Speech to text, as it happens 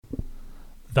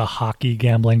The Hockey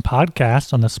Gambling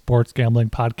Podcast on the Sports Gambling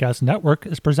Podcast Network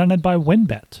is presented by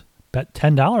WynnBET. Bet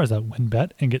 $10 at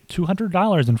WynnBET and get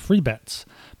 $200 in free bets.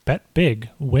 Bet big,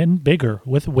 win bigger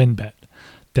with WynnBET.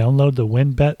 Download the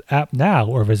WynnBET app now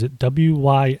or visit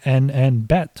wynnbet.com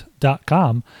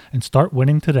and start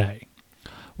winning today.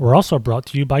 We're also brought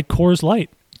to you by Coors Light.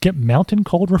 Get mountain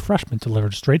cold refreshment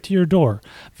delivered straight to your door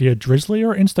via Drizzly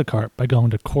or Instacart by going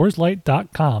to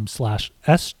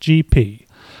CoorsLight.com/SGP.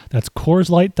 That's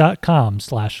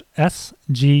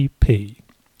CoorsLight.com/SGP.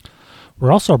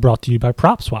 We're also brought to you by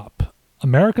PropSwap,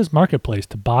 America's marketplace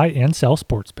to buy and sell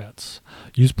sports bets.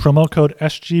 Use promo code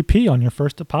SGP on your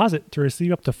first deposit to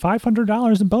receive up to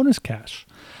 $500 in bonus cash.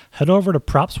 Head over to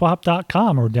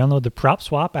PropSwap.com or download the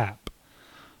PropSwap app.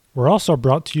 We're also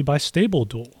brought to you by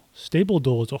StableDuel.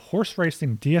 StableDuel is a horse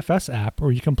racing DFS app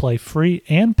where you can play free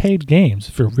and paid games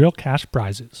for real cash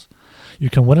prizes. You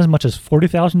can win as much as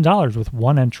 $40,000 with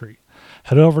one entry.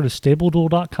 Head over to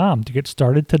StableDuel.com to get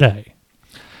started today.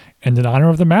 And in honor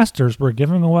of the Masters, we're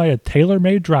giving away a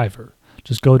tailor-made driver.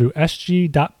 Just go to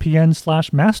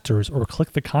sg.pn/masters or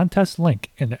click the contest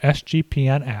link in the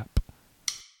SGPN app.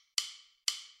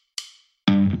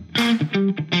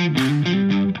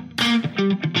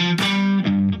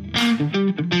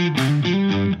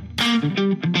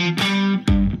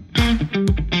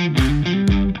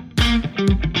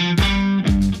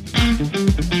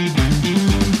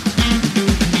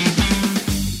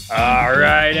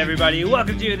 Everybody,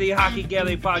 welcome to the Hockey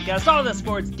Gambling Podcast on the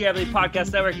Sports Gambling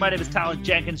Podcast Network. My name is Talon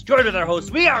Jenkins, joined with our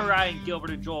hosts. We are Ryan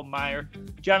Gilbert and Joel Meyer.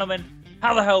 Gentlemen,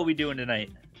 how the hell are we doing tonight?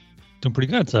 Doing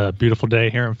pretty good. It's a beautiful day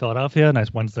here in Philadelphia.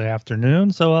 Nice Wednesday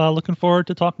afternoon. So looking forward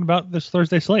to talking about this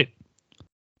Thursday slate.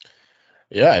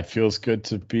 Yeah, it feels good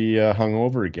to be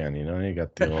hungover again. You know, you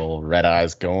got the old red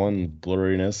eyes going,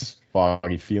 blurriness,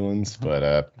 foggy feelings.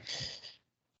 But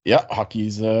yeah,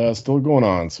 hockey's still going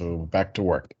on. So back to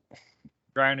work.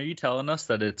 Ryan, are you telling us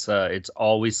that it's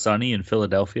always sunny in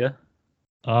Philadelphia?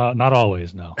 Not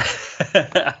always, no.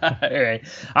 All right.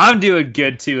 I'm doing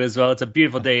good, too, as well. It's a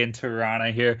beautiful day in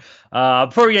Toronto here.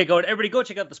 Before we get going, everybody go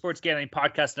check out the Sports Gambling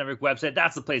Podcast Network website.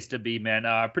 That's the place to be, man.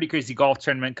 Pretty crazy golf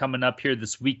tournament coming up here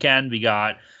this weekend. We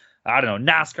got,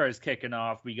 NASCAR is kicking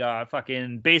off. We got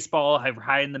fucking baseball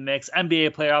high in the mix. NBA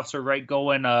playoffs are right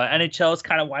going. NHL is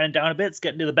kind of winding down a bit. It's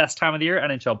getting to the best time of the year.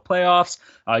 NHL playoffs.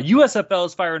 USFL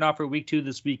is firing off for week 2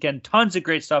 this weekend. Tons of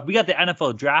great stuff. We got the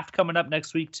NFL draft coming up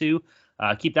next week, too.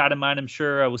 Keep that in mind. I'm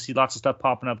sure we'll see lots of stuff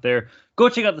popping up there. Go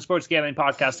check out the Sports Gambling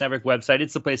Podcast Network website.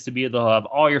 It's the place to be. They'll have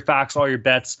all your facts, all your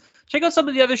bets. Check out some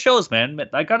of the other shows, man.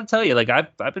 I got to tell you,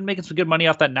 I've been making some good money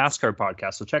off that NASCAR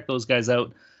podcast, so check those guys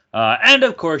out. And,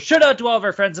 of course, shout out to all of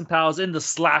our friends and pals in the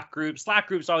Slack group. Slack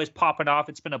group's always popping off.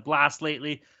 It's been a blast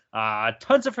lately.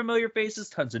 Tons of familiar faces,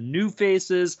 tons of new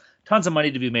faces, tons of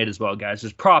money to be made as well, guys.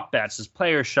 There's prop bets, there's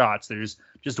player shots, there's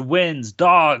just wins,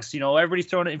 dogs. Everybody's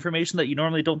throwing out information that you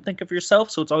normally don't think of yourself,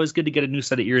 so it's always good to get a new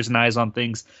set of ears and eyes on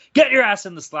things. Get your ass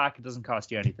in the Slack. It doesn't cost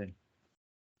you anything.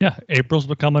 Yeah, April's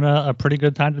becoming a pretty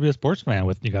good time to be a sports fan.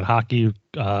 You got hockey,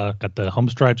 got the home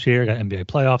stretch here, got NBA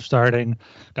playoffs starting,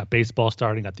 got baseball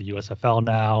starting, got the USFL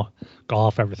now,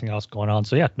 golf, everything else going on.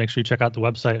 So yeah, make sure you check out the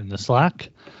website and the Slack,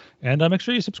 and make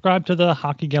sure you subscribe to the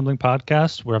Hockey Gambling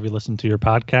Podcast wherever you listen to your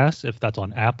podcasts. If that's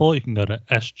on Apple, you can go to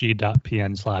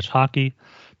sg.pn/hockey. If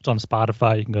it's on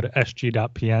Spotify, you can go to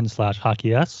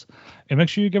sg.pn/hockeys, and make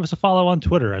sure you give us a follow on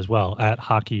Twitter as well at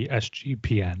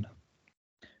hockeysgpn.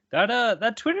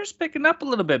 That Twitter's picking up a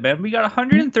little bit, man. We got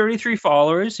 133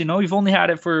 followers. We've only had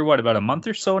it for about a month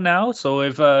or so now. So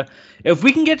if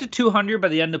we can get to 200 by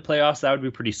the end of playoffs, that would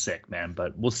be pretty sick, man.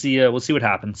 But we'll see. We'll see what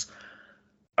happens.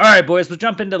 All right, boys. We'll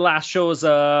jump into last show's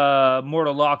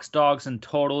Mortal Locks, Dogs, and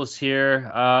Totals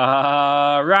here.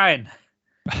 Ryan,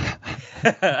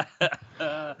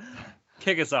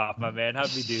 kick us off, my man.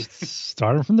 How'd we do?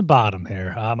 Starting from the bottom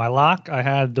here. My lock, I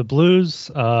had the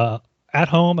Blues at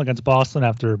home against Boston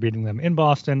after beating them in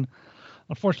Boston.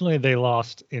 Unfortunately, they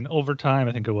lost in overtime.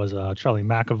 I think it was Charlie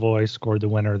McAvoy scored the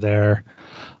winner there.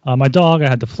 My dog, I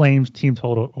had the Flames team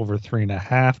total over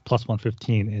 3.5 plus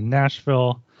 115 in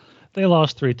Nashville. They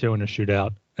lost 3-2 in a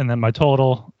shootout. And then my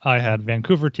total, I had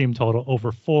Vancouver team total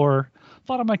over 4.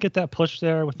 Thought I might get that push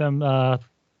there with them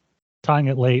tying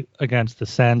it late against the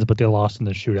Sens, but they lost in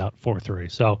the shootout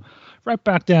 4-3. So right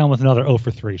back down with another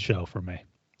 0-for-3 show for me.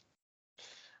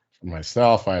 For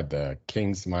myself, I had the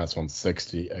Kings minus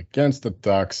 160 against the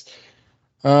Ducks.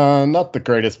 Not the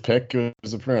greatest pick. It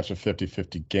was pretty much a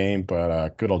 50-50 game,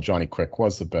 but good old Johnny Quick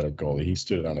was the better goalie. He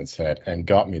stood on his head and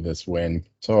got me this win.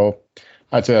 So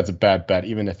I'd say that's a bad bet,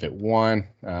 even if it won.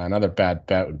 Another bad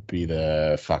bet would be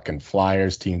the fucking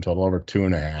Flyers team total over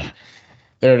 2.5.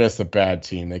 they're just a bad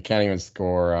team. They can't even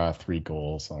score 3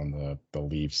 goals on the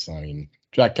Leafs. I mean,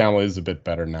 Jack Campbell is a bit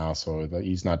better now, so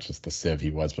he's not just the sieve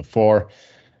he was before.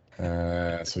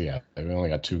 So yeah, they've only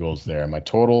got 2 goals there. My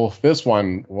total, this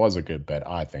one was a good bet,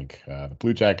 I think. The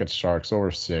Blue Jackets Sharks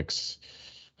over 6.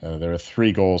 There were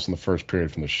 3 goals in the first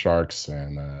period from the Sharks,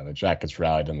 and the Jackets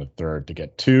rallied in the third to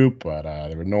get 2, but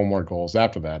there were no more goals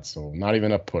after that, so not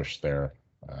even a push there.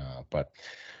 But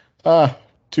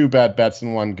 2 bad bets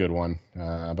and 1 good one,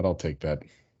 but I'll take that.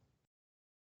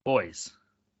 Boys.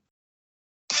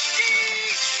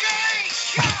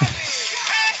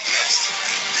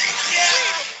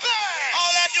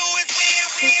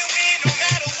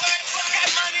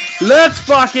 Let's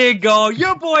fucking go.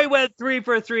 Your boy went 3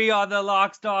 for 3 on the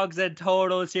locks, dogs, and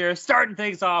totals here. Starting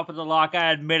things off with the lock, I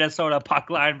had Minnesota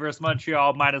puck line versus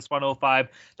Montreal -105.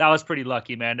 That was pretty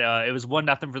lucky, man. It was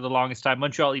 1-0 for the longest time.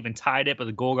 Montreal even tied it, but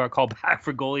the goal got called back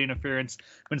for goalie interference.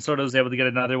 Minnesota was able to get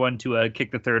another one to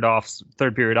kick the third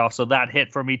period off. So that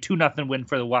hit for me. 2-0 win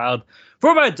for the Wild.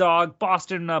 For my dog,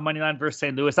 Boston moneyline versus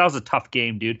St. Louis. That was a tough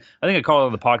game, dude. I think I called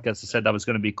on the podcast. I said that was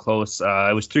going to be close.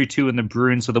 It was 3-2 in the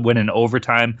Bruins with a win in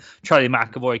overtime. Charlie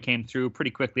McAvoy came through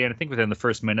pretty quickly, and I think within the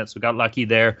first minute, so got lucky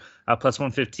there.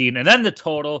 +115. And then the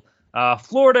total,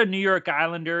 Florida, New York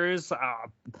Islanders,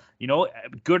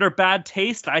 good or bad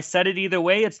taste. I said it either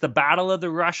way. It's the battle of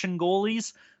the Russian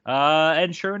goalies.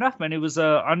 And sure enough, man, it was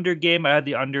a under game. I had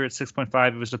the under at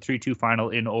 6.5. It was a 3-2 final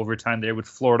in overtime there with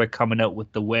Florida coming out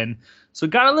with the win. So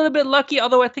got a little bit lucky,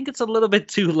 although I think it's a little bit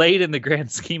too late in the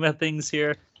grand scheme of things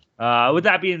here. With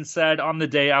that being said, on the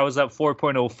day, I was up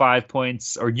 4.05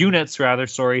 points, or units rather,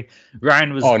 sorry.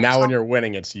 Ryan was... Oh, now when you're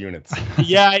winning, it's units.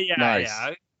 Yeah. Nice.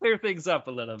 Yeah. Clear things up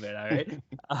a little bit, all right?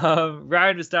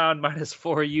 Ryan was down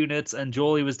 -4 units, and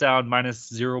Jolie was down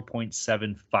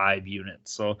 -0.75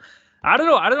 units. So I don't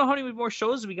know how many more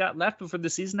shows we got left before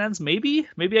the season ends. Maybe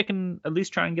I can at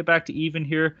least try and get back to even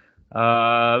here.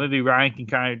 Maybe Ryan can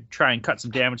kind of try and cut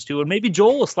some damage too, and maybe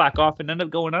Joel will slack off and end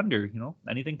up going under.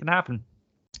 Anything can happen.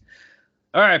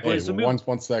 All right, boys. Hey,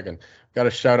 one second. Got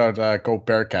to shout out Go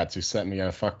Bearcats, who sent me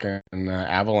a fucking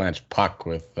Avalanche puck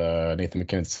with Nathan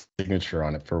McKinnon's signature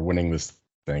on it for winning this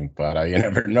thing. But you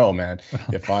never know, man.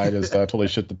 If I just totally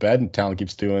shit the bed and Talon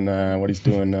keeps doing what he's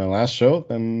doing last show,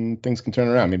 then things can turn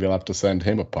around. Maybe I'll have to send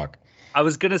him a puck. I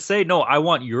was going to say, no, I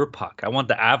want your puck. I want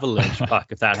the Avalanche puck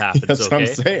if that happens. That's okay? what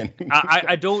I'm saying.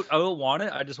 I don't want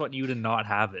it. I just want you to not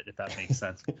have it, if that makes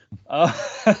sense. All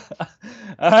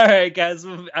right, guys.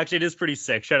 Actually, it is pretty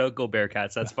sick. Shout out Go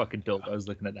Bearcats. That's fucking dope. I was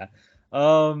looking at that.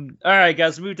 All right,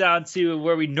 guys. Move down to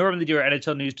where we normally do our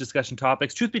NHL news discussion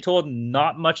topics. Truth be told,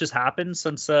 not much has happened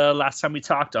since last time we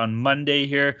talked on Monday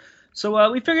here.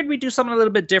 So we figured we'd do something a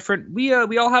little bit different. We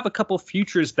all have a couple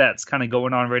futures bets kind of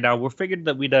going on right now. We figured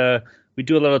that we'd do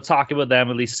a little talk about them,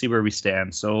 at least see where we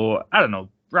stand. So I don't know.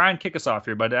 Ryan, kick us off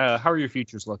here, but how are your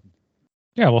futures looking?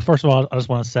 Yeah, well, first of all, I just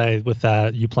want to say with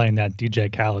you playing that DJ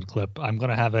Khaled clip, I'm going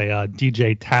to have a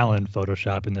DJ Talon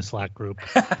Photoshop in the Slack group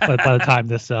by the time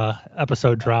this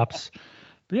episode drops.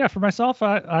 But yeah, for myself,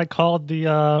 I called the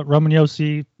Roman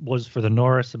Josi was for the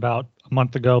Norris about a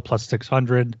month ago,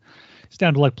 +600. It's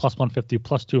down to like +150,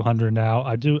 +200 now.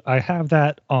 I have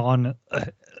that on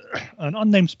an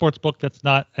unnamed sports book that's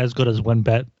not as good as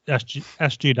WinBet,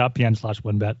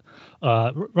 sg.pn/WinBet.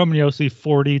 Roman Josi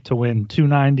 40 to win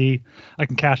 290. I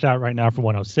can cash out right now for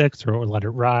 106 or let it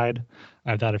ride.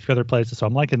 I've got a few other places, so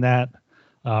I'm liking that.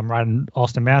 Riding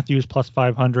Austin Matthews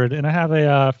 +500, and I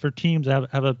have for teams. I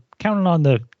have a counting on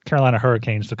the Carolina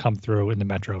Hurricanes to come through in the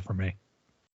Metro for me.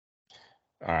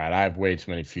 All right, I have way too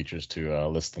many features to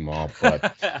list them all,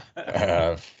 but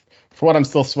for what I'm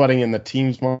still sweating in the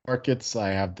teams markets, I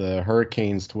have the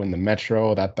Hurricanes to win the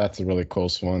Metro. That's a really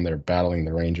close one. They're battling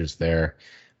the Rangers there,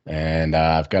 and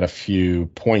I've got a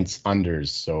few points unders.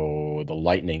 So the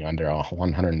Lightning under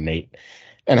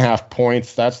 108.5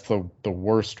 points. That's the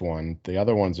worst one. The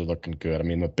other ones are looking good. I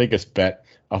mean, the biggest bet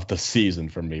of the season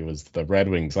for me was the Red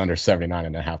Wings under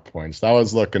 79.5 points. That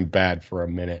was looking bad for a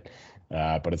minute.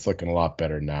 But it's looking a lot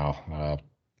better now.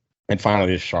 And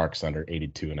finally, the Sharks under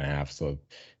 82.5. So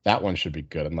that one should be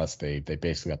good unless they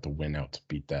basically got the win out to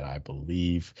beat that, I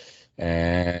believe.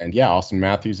 And yeah, Austin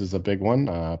Matthews is a big one,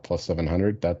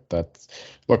 +700. That's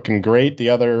looking great. The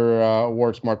other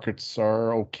awards markets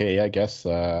are okay, I guess.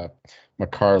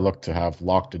 Makar looked to have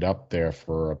locked it up there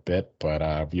for a bit, but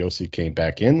Josi came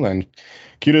back in, and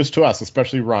kudos to us,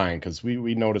 especially Ryan, because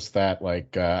we noticed that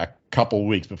like a couple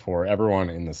weeks before everyone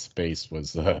in the space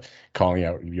was calling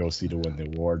out Josi to win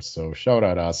the award. So shout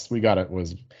out us. We got it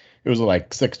was like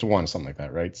 6-1, something like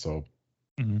that, right? So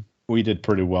we did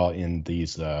pretty well in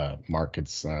these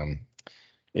markets.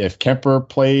 if Kemper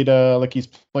played like he's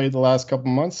played the last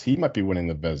couple months, he might be winning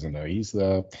the Vezina. He's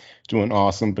doing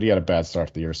awesome, but he had a bad start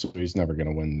to the year, so he's never going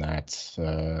to win that.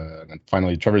 And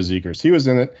finally, Trevor Zegers, he was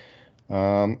in it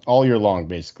all year long,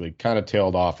 basically. Kind of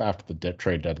tailed off after the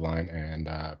trade deadline, and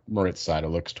Moritz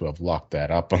Seider looks to have locked that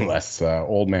up unless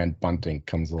old man Bunting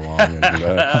comes along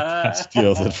and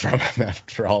steals it from him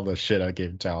after all the shit I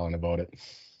gave Talon about it.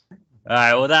 All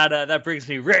right, well, that brings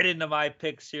me right into my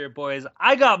picks here, boys.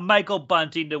 I got Michael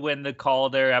Bunting to win the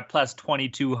Calder at plus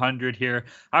 2,200 here.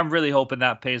 I'm really hoping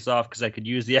that pays off because I could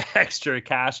use the extra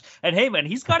cash. And hey, man,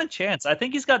 he's got a chance. I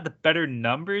think he's got the better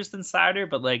numbers than Seider,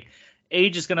 but like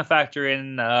age is going to factor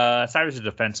in. Seider's a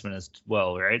defenseman as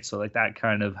well, right? So like that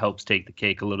kind of helps take the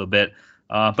cake a little bit.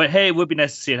 But hey, it would be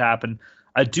nice to see it happen.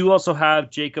 I do also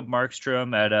have Jacob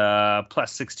Markstrom at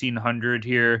plus 1,600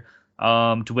 here.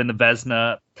 To win the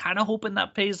Vezina, kind of hoping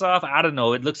that pays off. I don't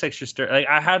know. It looks like Shesterkin.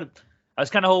 I was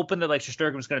kind of hoping that like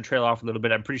Shesterkin was going to trail off a little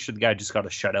bit. I'm pretty sure the guy just got a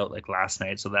shutout like last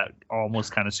night, so that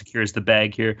almost kind of secures the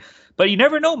bag here. But you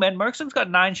never know, man. Markstrom's got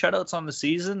 9 shutouts on the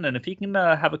season, and if he can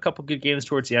have a couple good games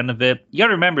towards the end of it, you got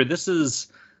to remember this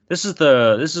is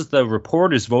the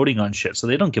reporters voting on shit, so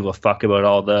they don't give a fuck about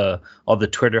all the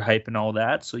Twitter hype and all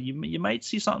that. So you might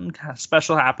see something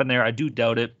special happen there. I do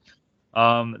doubt it.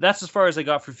 That's as far as I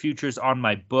got for futures on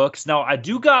my books. Now, I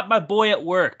do got my boy at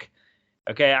work.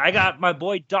 Okay, I got my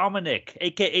boy Dominic,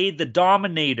 a.k.a. the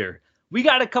Dominator. We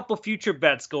got a couple future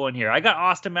bets going here. I got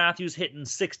Austin Matthews hitting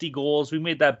 60 goals. We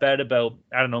made that bet about,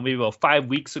 I don't know, maybe about 5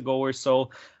 weeks ago or so.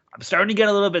 I'm starting to get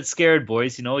a little bit scared,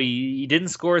 boys. You know, he didn't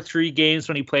score 3 games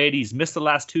when he played. He's missed the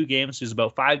last 2 games. He's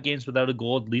about 5 games without a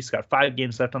goal. At least got 5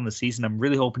 games left on the season. I'm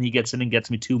really hoping he gets in and gets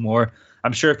me 2 more.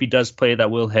 I'm sure if he does play, that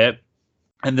will hit.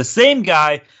 And the same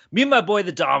guy, me and my boy,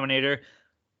 the Dominator,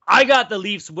 I got the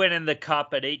Leafs winning the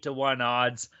cup at 8-1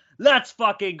 odds. Let's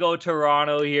fucking go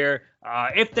Toronto here.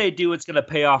 If they do, it's gonna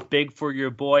pay off big for your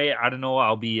boy. I don't know.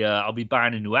 I'll be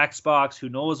buying a new Xbox. Who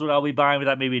knows what I'll be buying with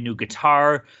that? Maybe a new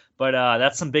guitar. But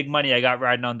that's some big money I got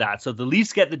riding on that. So the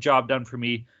Leafs get the job done for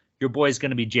me. Your boy's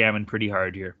gonna be jamming pretty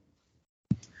hard here.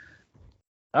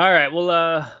 All right,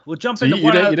 we'll jump so into you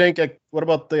didn't get. What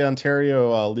about the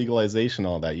Ontario legalization?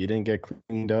 All that you didn't get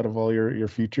cleaned out of all your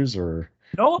futures, or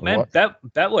no, man? What?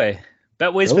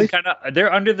 Betway's Really? been kind of.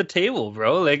 They're under the table,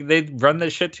 bro. Like they run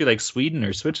this shit through like Sweden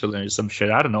or Switzerland or some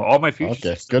shit. I don't know. All my futures.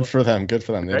 Okay, good for them. Good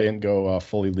for them. They didn't go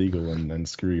fully legal and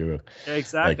screw you. Yeah,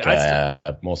 exactly.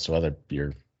 Like most of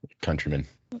your countrymen.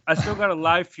 I still got a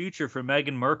live future for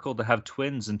Meghan Markle to have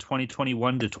twins in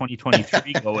 2021 to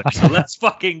 2023 going. So let's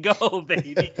fucking go,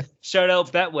 baby. Shout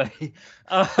out Betway.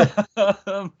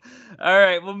 All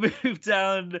right, we'll move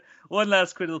down. One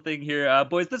last quick little thing here.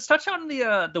 Boys, let's touch on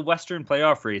the Western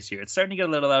playoff race here. It's starting to get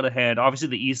a little out of hand. Obviously,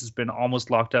 the East has been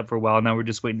almost locked up for a while. Now we're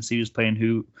just waiting to see who's playing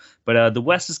who. But the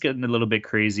West is getting a little bit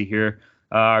crazy here.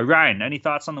 Ryan, any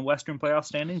thoughts on the Western playoff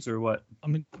standings or what? I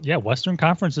mean, yeah, Western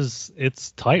Conference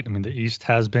it's tight. I mean, the East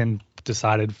has been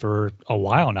decided for a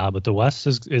while now, but the West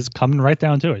is coming right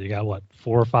down to it. You got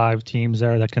 4 or 5 teams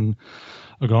there that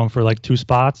are going for like 2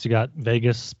 spots. You got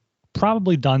Vegas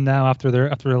probably done now after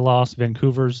their loss.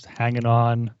 Vancouver's hanging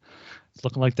on. It's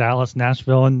looking like Dallas,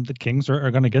 Nashville, and the Kings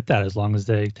are going to get that as long as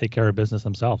they take care of business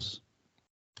themselves.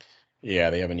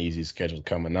 Yeah, they have an easy schedule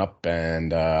coming up,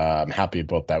 and I'm happy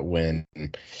about that win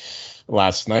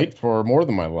last night for more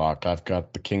than my lock. I've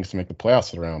got the Kings to make the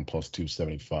playoffs at around plus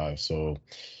 275, so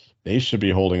they should be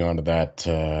holding on to that,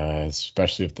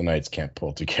 especially if the Knights can't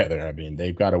pull together. I mean,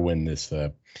 they've got to win this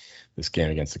game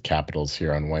against the Capitals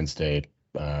here on Wednesday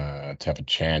to have a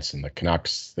chance. And the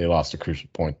Canucks, they lost a crucial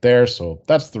point there, so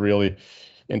that's the really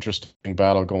interesting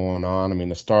battle going on. I mean,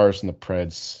 the Stars and the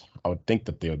Preds, I would think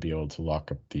that they would be able to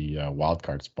lock up the wild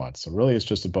card spot. So really, it's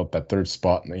just about that 3rd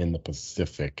spot in the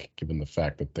Pacific, given the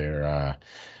fact that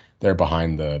they're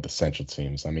behind the Central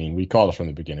teams. I mean, we called it from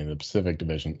the beginning. The Pacific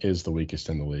Division is the weakest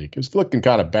in the league. It's looking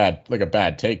kind of bad, like a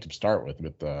bad take to start with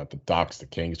the Ducks, the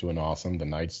Kings doing awesome, the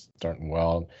Knights starting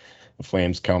well, the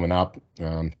Flames coming up.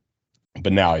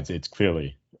 But now it's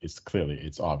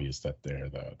obvious that they're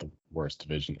the worst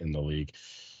division in the league.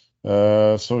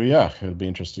 So yeah, it'll be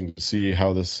interesting to see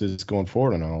how this is going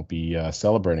forward, and I'll be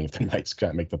celebrating if the Knights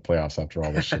can't make the playoffs after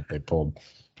all the shit they pulled.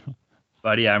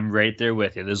 Buddy, I'm right there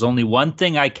with you. There's only one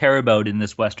thing I care about in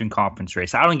this Western Conference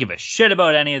race. I don't give a shit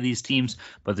about any of these teams,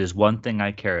 but there's one thing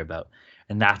I care about,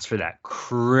 and that's for that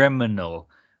criminal,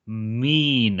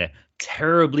 mean,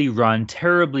 terribly run,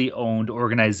 terribly owned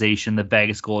organization, the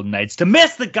Vegas Golden Knights, to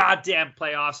miss the goddamn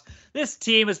playoffs. This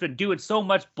team has been doing so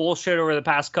much bullshit over the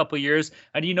past couple of years.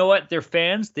 And you know what? Their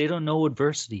fans, they don't know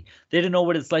adversity. They don't know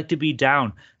what it's like to be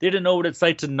down. They don't know what it's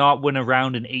like to not win a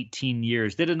round in 18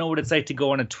 years. They don't know what it's like to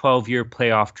go on a 12-year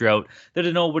playoff drought. They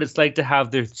don't know what it's like to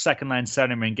have their second-line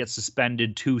centerman get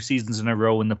suspended 2 seasons in a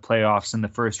row in the playoffs in the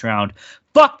first round.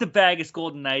 Fuck the Vegas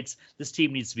Golden Knights. This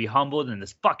team needs to be humbled, and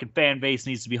this fucking fan base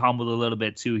needs to be humbled a little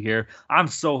bit too here. I'm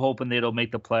so hoping they don't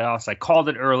make the playoffs. I called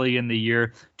it early in the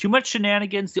year. Too much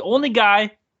shenanigans. The only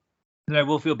guy that I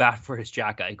will feel bad for is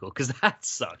Jack Eichel, because that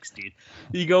sucks, dude.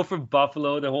 You go from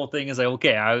Buffalo, the whole thing is like,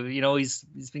 okay, he's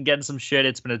been getting some shit.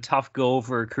 It's been a tough go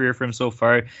for a career for him so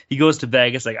far. He goes to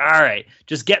Vegas, like, all right,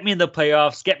 just get me in the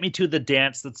playoffs, get me to the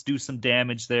dance. Let's do some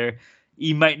damage there.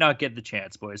 He might not get the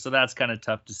chance, boys. So that's kind of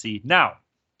tough to see. Now,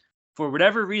 for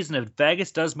whatever reason, if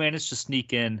Vegas does manage to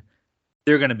sneak in,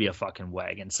 they're going to be a fucking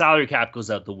wagon. Salary cap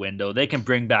goes out the window. They can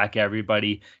bring back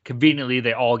everybody. Conveniently,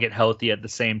 they all get healthy at the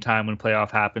same time when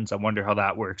playoff happens. I wonder how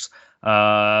that works. But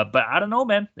I don't know,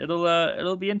 man.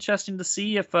 It'll be interesting to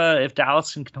see if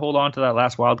Dallas can hold on to that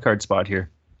last wild card spot here.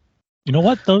 You know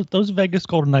what? Those Vegas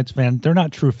Golden Knights fans, they're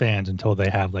not true fans until they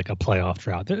have like a playoff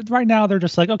drought. Right now, they're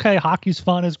just like, okay, hockey's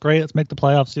fun, it's great, let's make the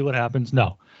playoffs, see what happens.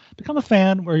 No. Become a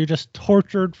fan where you're just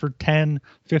tortured for 10,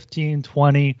 15,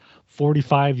 20,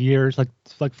 45 years, like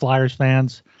Flyers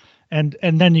fans, and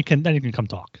then you can come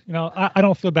talk. You know, I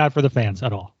don't feel bad for the fans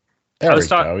at all. There we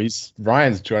go.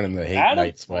 Ryan's joining the hate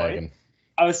Knights wagon.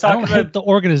 I don't hate the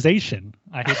organization.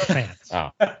 I hate the fans.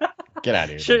 Oh. Get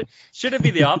out of here. Should it be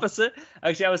the opposite?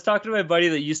 Actually, I was talking to my buddy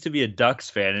that used to be a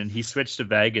Ducks fan, and he switched to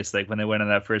Vegas like when they went on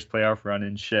that first playoff run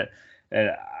and shit.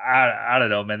 And I don't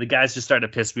know, man. The guy's just starting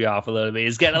to piss me off a little bit.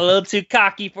 He's getting a little too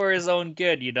cocky for his own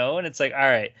good, you know? And it's like, all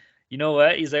right, you know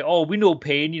what? He's like, oh, we know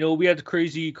pain. You know, we had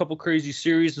a couple crazy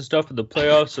series and stuff in the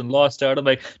playoffs and lost out. I'm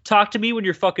like, talk to me when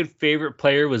your fucking favorite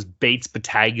player was Bates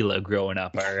Battaglia growing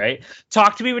up, all right?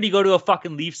 Talk to me when you go to a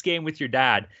fucking Leafs game with your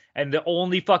dad and the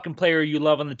only fucking player you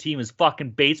love on the team is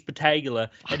fucking Bates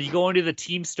Battaglia, and you go into the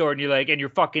team store and you're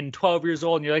fucking 12 years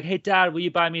old and you're like, hey, Dad, will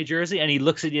you buy me a jersey? And he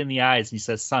looks at you in the eyes and he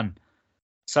says, son,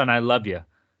 I love you,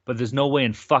 but there's no way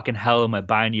in fucking hell am I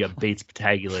buying you a Bates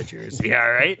Battaglia jersey,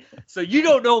 all right? So you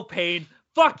don't know pain.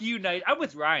 Fuck you, Knight. I'm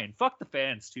with Ryan. Fuck the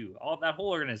fans, too. All that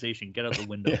whole organization, get out the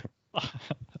window.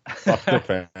 Fuck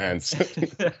the fans.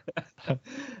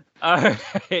 All right.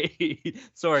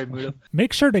 Sorry, Muda.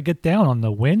 Make sure to get down on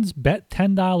the Wins Bet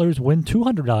 $10, Win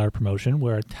 $200 promotion,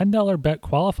 where a $10 bet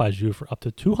qualifies you for up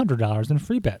to $200 in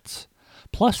free bets.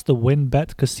 Plus, the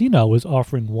WynnBET Casino is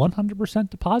offering 100%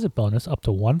 deposit bonus up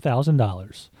to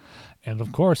 $1,000. And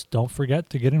of course, don't forget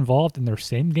to get involved in their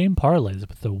same-game parlays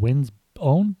with the Wynn's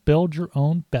own Build Your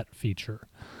Own Bet feature.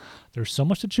 There's so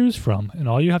much to choose from, and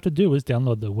all you have to do is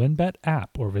download the WynnBET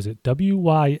app or visit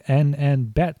wynnbet.com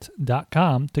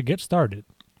to get started.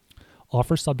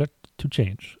 Offer subject to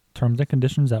change. Terms and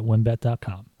conditions at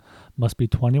wynnbet.com. Must be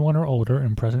 21 or older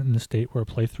and present in the state where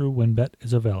playthrough WynnBET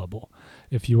is available.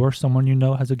 If you or someone you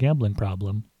know has a gambling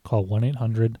problem, call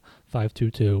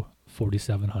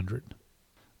 1-800-522-4700.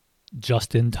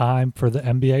 Just in time for the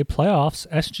NBA playoffs,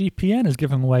 SGPN is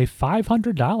giving away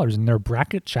 $500 in their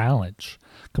Bracket Challenge.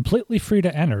 Completely free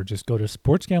to enter. Just go to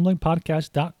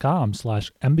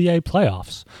sportsgamblingpodcast.com/NBA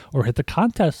playoffs or hit the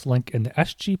contest link in the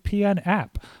SGPN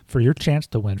app for your chance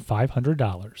to win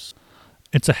 $500.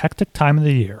 It's a hectic time of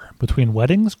the year. Between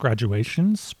weddings,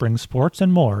 graduations, spring sports,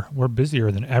 and more, we're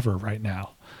busier than ever right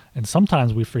now. And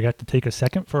sometimes we forget to take a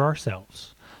second for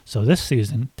ourselves. So this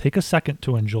season, take a second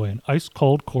to enjoy an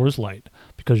ice-cold Coors Light,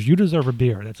 because you deserve a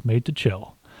beer that's made to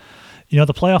chill. You know,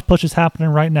 the playoff push is happening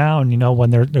right now, and you know,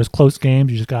 when there's close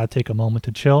games, you just got to take a moment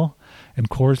to chill, and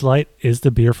Coors Light is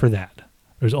the beer for that.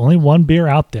 There's only one beer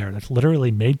out there that's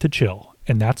literally made to chill,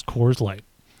 and that's Coors Light.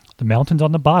 The mountains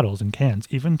on the bottles and cans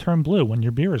even turn blue when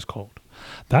your beer is cold.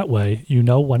 That way, you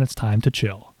know when it's time to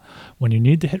chill. When you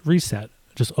need to hit reset,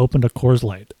 just open a Coors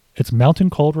Light. It's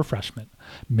mountain cold refreshment,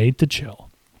 made to chill.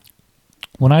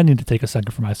 When I need to take a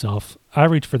second for myself, I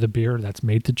reach for the beer that's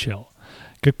made to chill.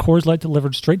 Get Coors Light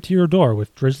delivered straight to your door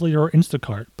with Drizzly or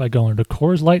Instacart by going to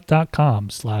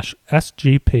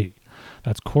CoorsLight.com/SGP.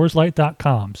 That's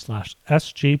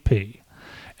CoorsLight.com/SGP.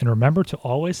 And remember to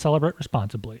always celebrate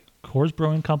responsibly. Coors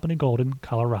Brewing Company, Golden,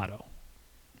 Colorado.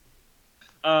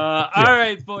 All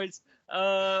right, boys.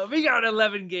 We got an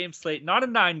 11-game slate, not a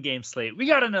 9-game slate. We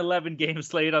got an 11-game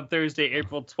slate on Thursday,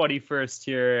 April 21st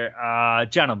here.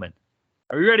 Gentlemen,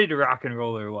 are we ready to rock and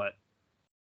roll or what?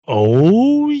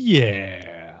 Oh,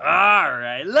 yeah. All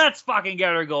right, let's fucking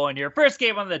get her going here. First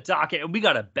game on the docket, and we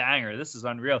got a banger. This is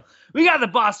unreal. We got the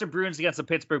Boston Bruins against the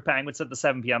Pittsburgh Penguins at the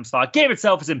 7 p.m. slot. Game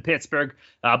itself is in Pittsburgh.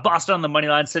 Boston on the money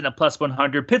line sitting at plus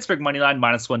 100. Pittsburgh money line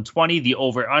minus 120. The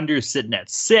over-under is sitting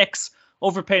at 6.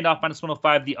 Over paying off minus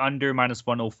 105. The under minus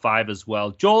 105 as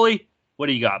well. Jolie, what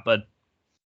do you got, bud?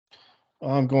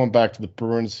 I'm going back to the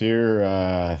Bruins here.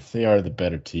 They are the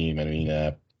better team. I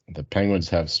mean, the Penguins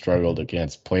have struggled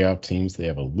against playoff teams. They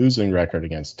have a losing record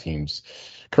against teams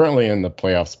currently in the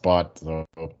playoff spot. So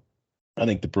I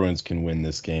think the Bruins can win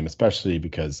this game, especially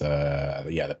because,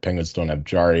 the Penguins don't have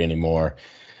Jari anymore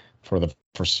for the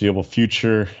foreseeable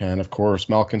future. And, of course,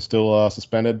 Malkin's still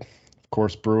suspended. Of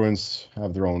course, Bruins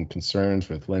have their own concerns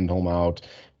with Lindholm out,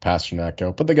 Pasternak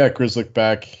out. But they got Grzelcyk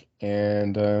back.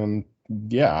 And,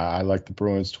 I like the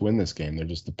Bruins to win this game. They're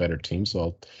just the better team,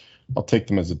 so I'll take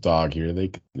them as a dog here.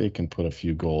 They can put a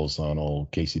few goals on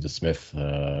old Casey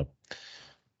DeSmith.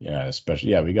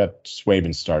 Especially we got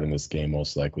Swayman starting this game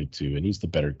most likely too, and he's the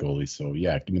better goalie. So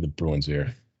give me the Bruins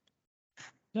here.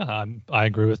 Yeah, I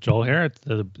agree with Joel here.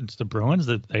 It's the Bruins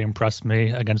that they impressed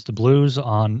me against the Blues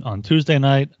on Tuesday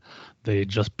night. They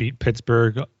just beat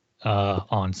Pittsburgh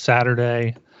on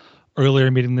Saturday.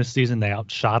 Earlier meeting this season, they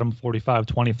outshot them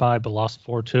 45-25, but lost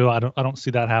 4-2. I don't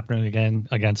see that happening again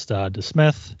against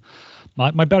DeSmith.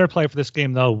 My better play for this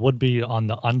game, though, would be on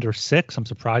the under 6. I'm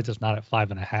surprised it's not at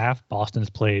 5.5. Boston's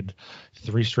played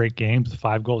 3 straight games with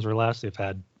 5 goals or less. They've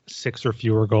had 6 or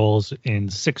fewer goals in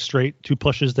 6 straight, 2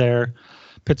 pushes there.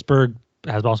 Pittsburgh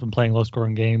has also been playing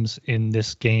low-scoring games. In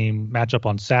this game matchup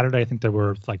on Saturday, I think there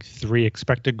were like 3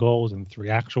 expected goals and 3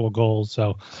 actual goals.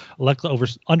 So I like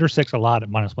the under 6 a lot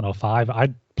at minus 105.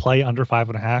 I'd play under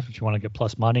 5.5 if you want to get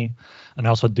plus money. And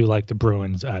I also do like the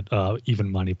Bruins at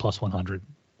even money, plus 100.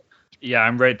 Yeah,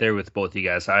 I'm right there with both you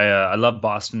guys. I love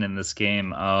Boston in this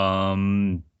game.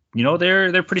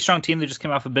 They're a pretty strong team. They just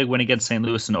came off a big win against St.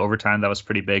 Louis in overtime. That was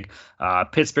pretty big.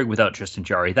 Pittsburgh without Tristan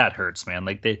Jarry, that hurts, man.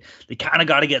 Like they kind of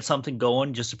got to get something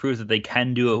going just to prove that they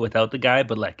can do it without the guy.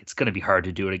 But like it's gonna be hard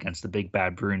to do it against the big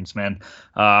bad Bruins, man.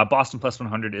 Boston plus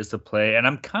 100 is the play, and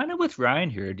I'm kind of with Ryan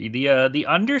here. The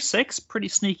under 6, pretty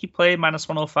sneaky play, minus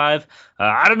 105.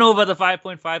 I don't know about the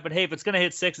 5.5, but hey, if it's gonna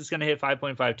hit 6, it's gonna hit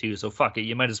 5.5 too. So fuck it,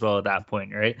 you might as well at that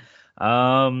point, right?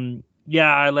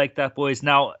 Yeah, I like that, boys.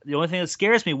 Now, the only thing that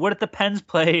scares me, what if the Pens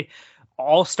play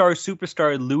all-star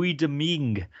superstar Louis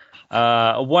Domingue?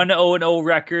 A 1-0-0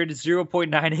 record,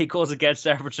 0.98 goals against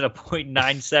average, and a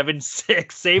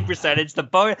 .976 save percentage.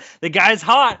 The guy's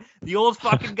hot. The old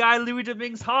fucking guy, Louis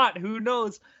Domingue's hot. Who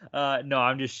knows? No,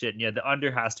 I'm just shitting. Yeah, the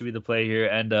under has to be the play here,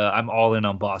 and I'm all in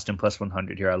on Boston plus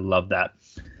 100 here. I love that.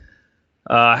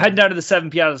 Heading down to the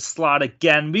 7 p.m. slot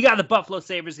again. We got the Buffalo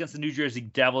Sabres against the New Jersey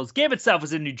Devils. Game itself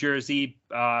is in New Jersey.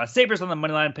 Sabres on the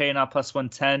money line paying off plus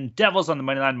 110. Devils on the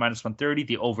money line minus 130.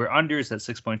 The over-under is at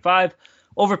 6.5.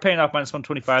 Over paying off minus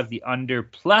 125. The under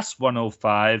plus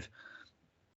 105.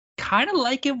 Kind of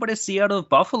liking what I see out of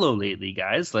Buffalo lately,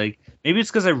 guys. Like maybe it's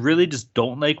because I really just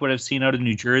don't like what I've seen out of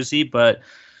New Jersey, but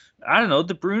I don't know.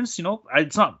 The Bruins,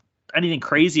 it's not anything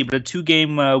crazy, but a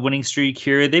 2-game winning streak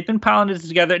here. They've been pounding it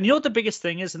together. And you know what the biggest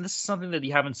thing is? And this is something that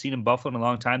you haven't seen in Buffalo in a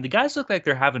long time. The guys look like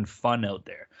they're having fun out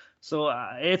there. So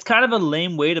it's kind of a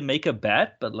lame way to make a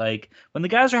bet, but like when the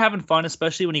guys are having fun,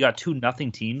 especially when you got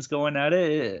 2-0 teams going at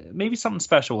it, maybe something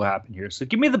special will happen here. So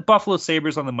give me the Buffalo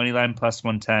Sabres on the money line plus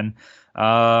 110.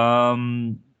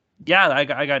 I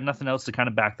got nothing else to kind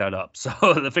of back that up.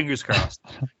 So the fingers crossed.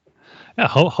 Yeah,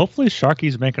 hopefully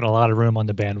Sharky's making a lot of room on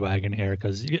the bandwagon here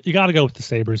because you got to go with the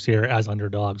Sabres here as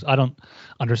underdogs. I don't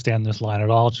understand this line at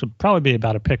all. It should probably be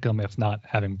about a pick 'em, if not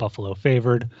having Buffalo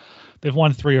favored. They've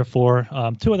won 3 or 4.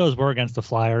 2 of those were against the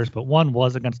Flyers, but one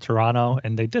was against Toronto,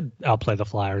 and they did outplay the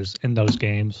Flyers in those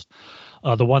games.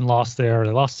 The one loss there,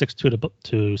 they lost 6-2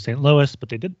 to St. Louis, but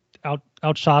they did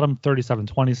outshot them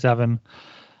 37-27.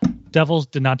 Devils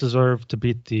did not deserve to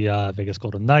beat the Vegas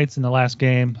Golden Knights in the last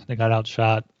game. They got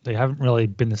outshot. They haven't really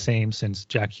been the same since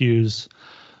Jack Hughes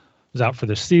was out for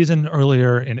the season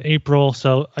earlier in April.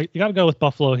 So you got to go with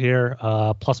Buffalo here.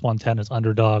 Plus 110 is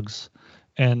underdogs.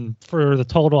 And for the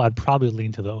total, I'd probably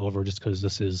lean to the over just because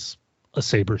this is a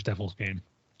Sabres-Devils game.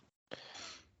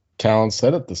 Talon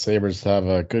said it. The Sabres have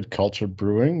a good culture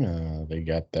brewing. They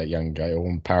got that young guy,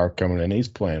 Owen Power, coming in. He's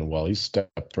playing well. He's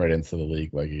stepped right into the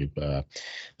league like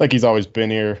he's always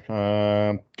been here.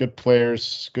 Good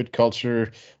players, good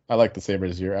culture. I like the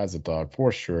Sabres here as a dog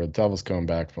for sure. The Devils coming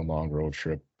back from a long road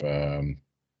trip. Their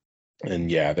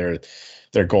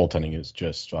goaltending is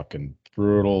just fucking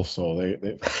brutal. So they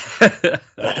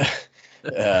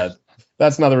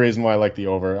that's another reason why I like the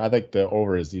over. I think the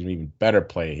over is an even better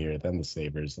play here than the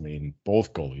Sabres. I mean,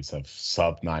 both goalies have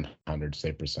sub 900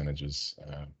 save percentages.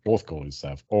 Both goalies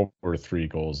have over 3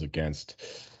 goals against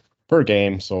per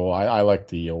game. So I like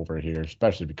the over here,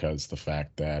 especially because the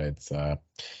fact that it's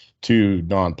two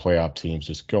non-playoff teams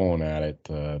just going at it.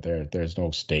 There's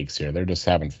no stakes here. They're just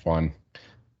having fun.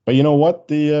 But you know what?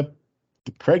 The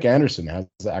Craig Anderson has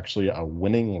actually a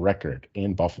winning record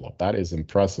in Buffalo. That is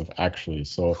impressive, actually.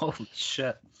 So Holy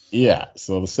shit. yeah.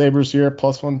 So the Sabres here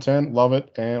plus 110, love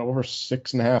it, and over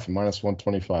 6.5 minus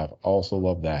 125, also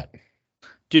love that.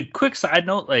 Dude, quick side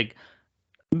note, like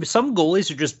some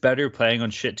goalies are just better playing on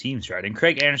shit teams, right? And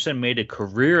Craig Anderson made a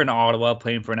career in Ottawa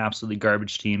playing for an absolutely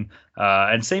garbage team.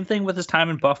 And same thing with his time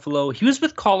in Buffalo. He was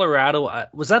with Colorado.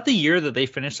 Was that the year that they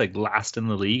finished like last in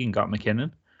the league and got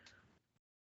McKinnon?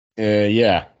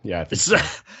 Yeah. I think so.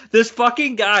 This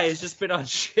fucking guy has just been on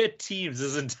shit teams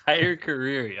his entire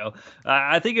career, yo.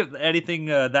 I think if anything,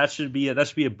 that should be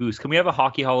a boost. Can we have a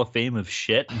Hockey Hall of Fame of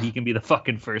shit, and he can be the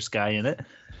fucking first guy in it?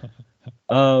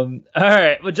 All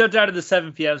right, we'll jump down to the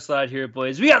 7 p.m. slide here,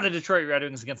 boys. We got the Detroit Red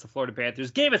Wings against the Florida Panthers.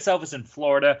 Game itself is in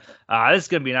Florida. This is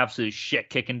going to be an absolute shit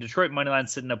kicking. Detroit moneyline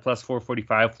sitting at plus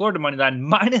 445. Florida moneyline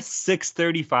minus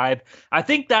 635. I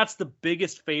think that's the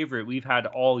biggest favorite we've had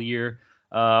all year.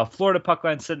 Florida puck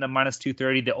line sitting at minus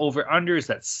 230. The over-under is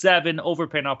at 7. Over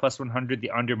paying out plus 100.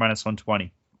 The under minus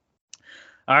 120.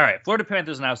 All right, Florida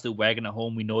Panthers an absolute wagon at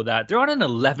home. We know that. They're on an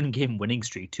 11-game winning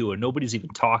streak, too, and nobody's even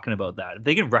talking about that. If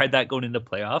they can ride that going into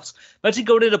playoffs, imagine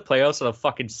going into playoffs on a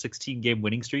fucking 16-game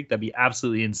winning streak. That'd be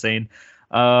absolutely insane.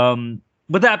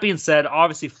 With that being said,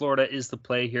 obviously Florida is the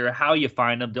play here. How you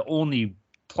find them, the only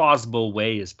plausible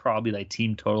way is probably like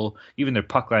team total. Even their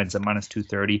puck line's at minus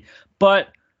 230. But,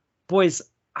 boys,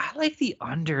 I like the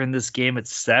under in this game at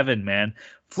 7, man.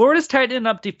 Florida's tightening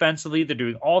up defensively. They're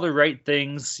doing all the right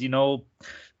things. You know,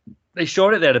 they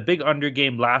showed it. They had a big under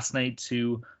game last night,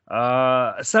 too.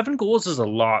 7 goals is a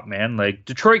lot, man. Like,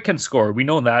 Detroit can score. We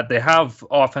know that. They have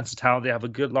offensive talent. They have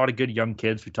a lot of good young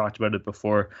kids. We talked about it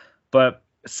before. But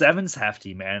 7's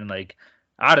hefty, man. Like,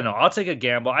 I don't know. I'll take a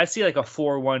gamble. I see like a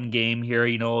 4-1 game here.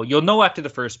 You know, you'll know after the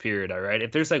first period, all right?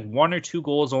 If there's like 1 or 2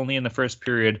 goals only in the first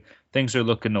period, things are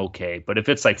looking okay. But if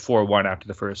it's like 4-1 after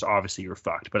the first, obviously you're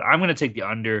fucked. But I'm going to take the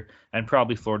under and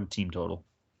probably Florida team total.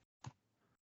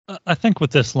 I think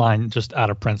with this line, just out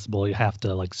of principle, you have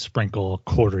to like sprinkle a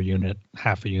quarter unit,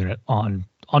 half a unit on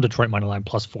Detroit money line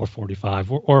plus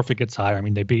 445, or if it gets higher. I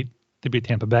mean, they beat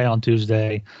Tampa Bay on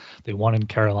Tuesday. They won in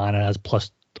Carolina as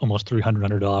plus almost 300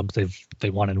 underdogs. They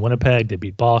won in Winnipeg. They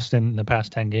beat Boston in the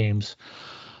past 10 games.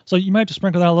 So you might just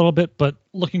sprinkle that a little bit, but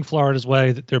looking Florida's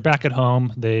way, they're back at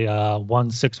home. They won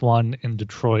 6-1 in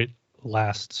Detroit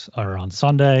on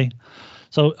Sunday.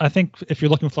 So I think if you're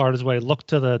looking Florida's way, look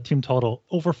to the team total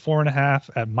over 4.5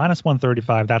 at minus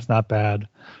 135. That's not bad.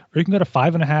 Or you can go to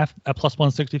 5.5 at plus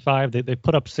 165. They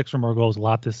put up 6 or more goals a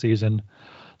lot this season.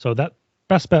 So that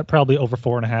best bet probably over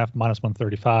 4.5 minus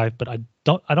 135. But I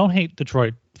don't hate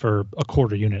Detroit for a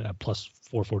quarter unit at plus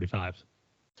 445.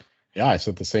 Yeah, I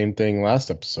said the same thing last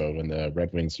episode when the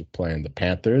Red Wings were playing the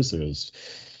Panthers. It was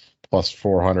plus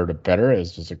 400 or better. It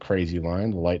was just a crazy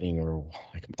line. The Lightning were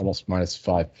like almost minus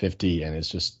 550, and it's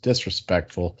just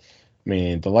disrespectful. I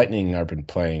mean, the Lightning have been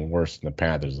playing worse than the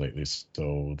Panthers lately,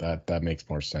 so that makes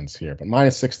more sense here. But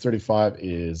minus 635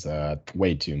 is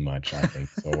way too much, I think.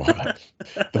 So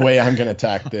the way I'm going to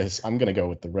attack this, I'm going to go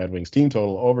with the Red Wings team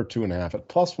total over 2.5 at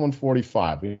plus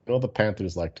 145. We know the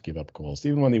Panthers like to give up goals.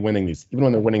 Even when they're winning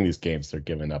these games, they're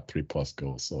giving up 3+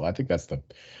 goals. So I think that's the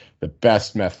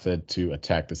best method to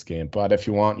attack this game. But if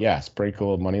you want,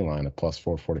 sprinkle a money line at plus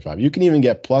 445. You can even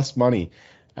get plus money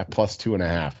at plus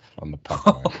 2.5 on the puck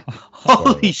line.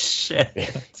 Holy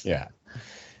shit. Yeah.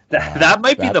 That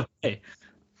might be the play.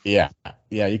 Yeah,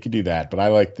 you could do that. But I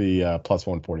like the plus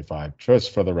 145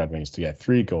 just for the Red Wings to get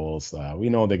 3 goals. We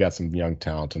know they got some young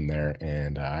talent in there,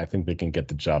 and I think they can get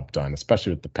the job done,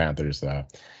 especially with the Panthers. I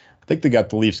think they got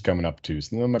the Leafs coming up too,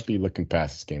 so they might be looking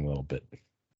past this game a little bit.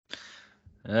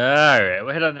 All right,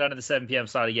 we'll head on down to the 7 p.m.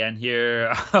 slot again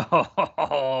here.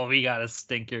 Oh, we got a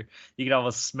stinker. You can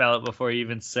almost smell it before you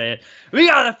even say it. We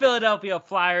got the Philadelphia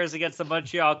Flyers against the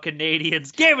Montreal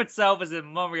Canadiens. Game itself is in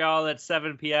Montreal at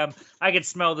 7 p.m. I can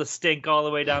smell the stink all the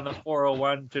way down the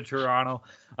 401 to Toronto.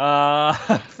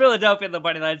 Philadelphia, the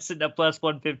money line sitting at plus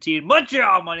 115.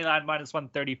 Montreal money line minus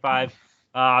 135.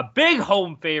 Big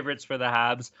home favorites for the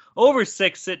Habs. Over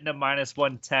 6 sitting at minus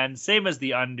 110. Same as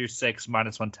the under 6,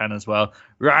 minus 110 as well.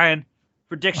 Ryan,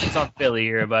 predictions on Philly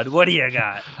here, bud. What do you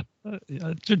got?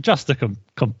 Just a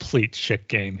complete shit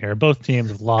game here. Both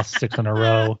teams have lost 6 in a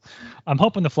row. I'm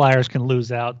hoping the Flyers can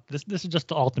lose out. This is just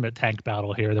the ultimate tank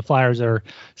battle here. The Flyers are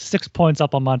 6 points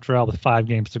up on Montreal with 5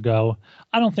 games to go.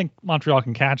 I don't think Montreal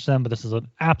can catch them, but this is an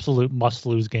absolute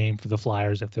must-lose game for the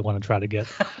Flyers if they want to try to get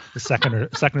the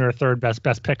second or third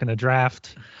best pick in the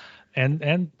draft.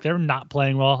 And they're not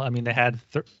playing well. I mean,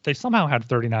 they somehow had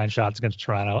 39 shots against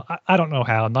Toronto. I don't know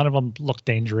how. None of them looked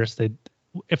dangerous.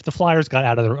 If the Flyers got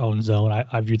out of their own zone,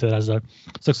 I view that as a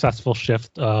successful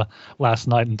shift last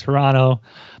night in Toronto.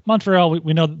 Montreal,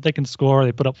 we know that they can score.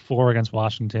 They put up 4 against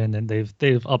Washington, and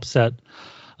they've upset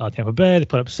Tampa Bay. They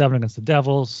put up 7 against the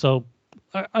Devils. So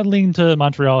I lean to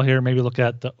Montreal here. Maybe look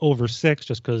at the over 6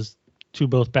 just because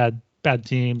both bad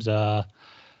teams. I'm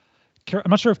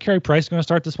not sure if Carey Price is going to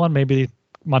start this one. Maybe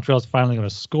Montreal's finally going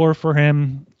to score for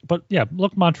him. But yeah,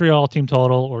 look Montreal team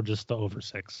total or just the over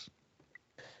 6.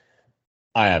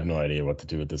 I have no idea what to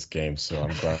do with this game, so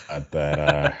I'm glad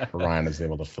that Ryan is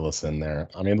able to fill us in there.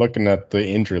 I mean, looking at the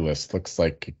injury list, looks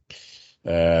like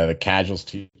the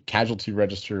casualty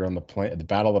register on the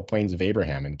Battle of the Plains of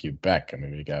Abraham in Quebec. I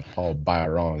mean, we got Paul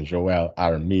Byron, Joel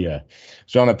Armia,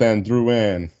 Jonathan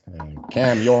Drouin,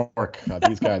 Cam York.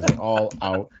 These guys are all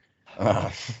out.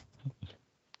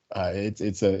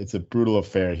 It's a brutal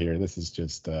affair here. This is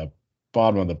just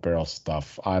bottom of the barrel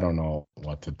stuff. I don't know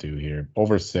what to do here.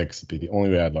 Over 6 would be the only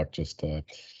way I'd look, just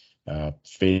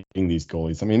fading these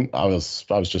goalies. I mean, I was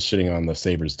just shitting on the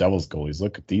Sabres Devils goalies.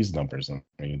 Look at these numbers. I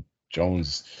mean,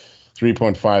 Jones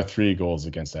 3.53 goals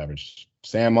against average.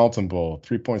 Sam Altenbowl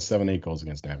 3.78 goals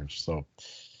against average. So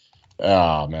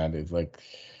man, it's like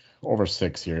over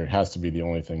 6 here. It has to be the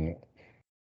only thing.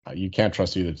 You can't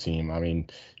trust either team. I mean,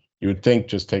 you would think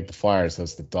just take the Flyers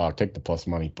as the dog, take the plus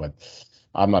money, but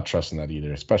I'm not trusting that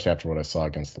either, especially after what I saw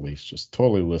against the Leafs. Just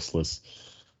totally listless.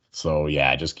 So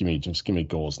yeah, just give me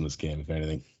goals in this game, if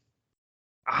anything.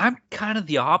 I'm kind of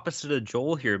the opposite of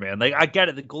Joel here, man. Like, I get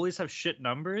it. The goalies have shit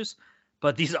numbers,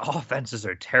 but these offenses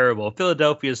are terrible.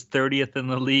 Philadelphia's 30th in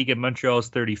the league and Montreal's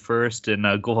 31st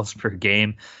in goals per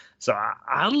game. So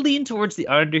I'll lean towards the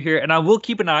under here, and I will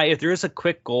keep an eye. If there is a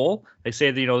quick goal, like say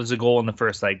that, there's a goal in the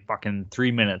first like fucking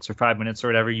 3 minutes or 5 minutes or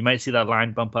whatever, you might see that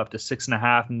line bump up to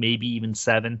 6.5, maybe even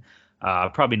 7.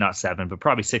 Probably not 7, but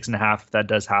probably 6.5 if that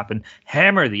does happen.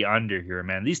 Hammer the under here,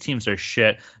 man. These teams are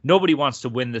shit. Nobody wants to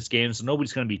win this game, so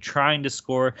nobody's going to be trying to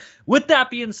score. With that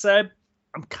being said,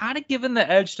 I'm kind of giving the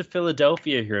edge to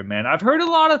Philadelphia here, man. I've heard a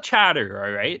lot of chatter,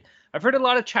 all right? I've heard a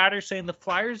lot of chatter saying the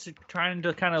Flyers are trying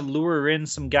to kind of lure in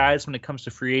some guys when it comes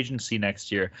to free agency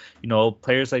next year.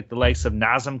 Players like the likes of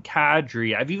Nazem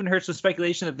Kadri. I've even heard some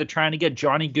speculation that they're trying to get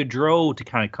Johnny Gaudreau to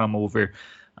kind of come over.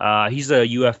 He's a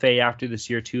UFA after this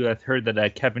year, too. I've heard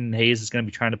that Kevin Hayes is going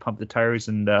to be trying to pump the tires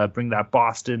and bring that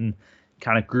Boston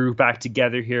kind of groove back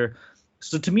together here.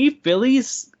 So to me,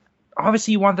 Phillies,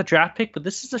 obviously you want the draft pick, but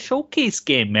this is a showcase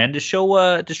game, man, to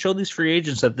show these free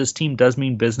agents that this team does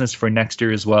mean business for next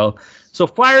year as well. So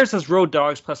Flyers as road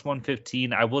dogs plus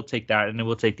 115. I will take that, and I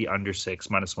will take the under 6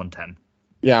 minus 110.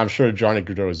 Yeah, I'm sure Johnny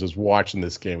Gaudreau is just watching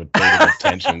this game with big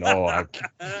attention.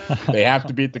 They have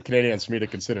to beat the Canadiens for me to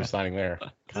consider signing there.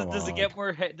 Does it get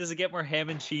more ham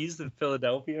and cheese than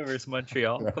Philadelphia versus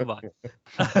Montreal? Come on.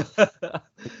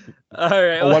 All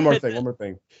right. One more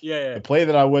thing. Yeah. The play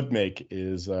that I would make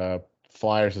is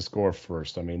Flyers to score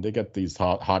first. I mean, they get these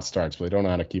hot starts, but they don't know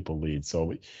how to keep a lead.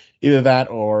 So either that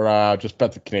or just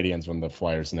bet the Canadiens when the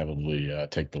Flyers inevitably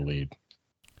take the lead.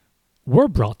 We're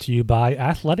brought to you by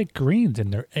Athletic Greens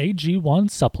and their AG1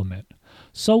 supplement.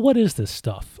 So what is this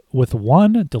stuff? With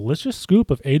one delicious scoop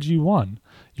of AG1,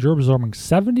 you're absorbing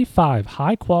 75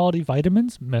 high-quality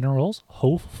vitamins, minerals,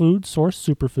 whole food source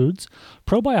superfoods,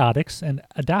 probiotics, and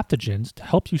adaptogens to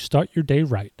help you start your day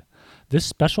right. This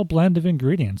special blend of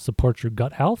ingredients supports your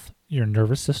gut health, your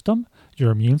nervous system,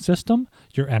 your immune system,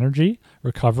 your energy,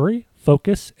 recovery,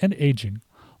 focus, and aging.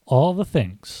 All the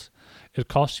things. It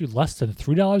costs you less than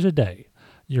 $3 a day.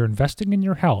 You're investing in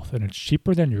your health, and it's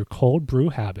cheaper than your cold brew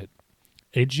habit.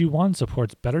 AG1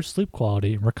 supports better sleep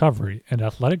quality and recovery, and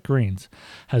Athletic Greens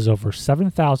has over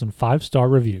 7,000 5-star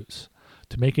reviews.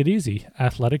 To make it easy,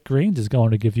 Athletic Greens is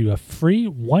going to give you a free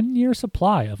 1-year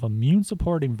supply of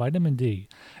immune-supporting vitamin D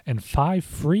and 5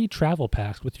 free travel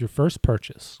packs with your first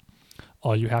purchase.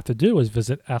 All you have to do is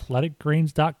visit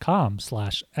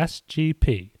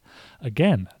athleticgreens.com/SGP.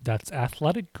 Again, that's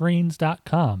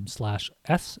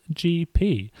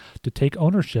athleticgreens.com/SGP to take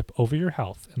ownership over your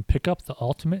health and pick up the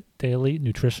ultimate daily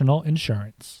nutritional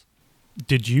insurance.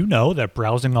 Did you know that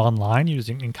browsing online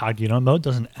using incognito mode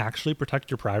doesn't actually protect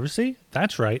your privacy?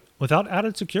 That's right. Without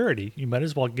added security, you might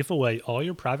as well give away all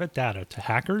your private data to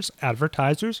hackers,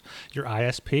 advertisers, your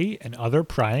ISP, and other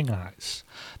prying eyes.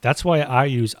 That's why I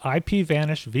use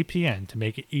IPVanish VPN to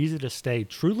make it easy to stay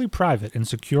truly private and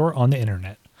secure on the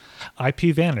internet.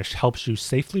 IPVanish helps you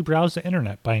safely browse the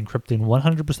internet by encrypting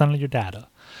 100% of your data.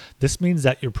 This means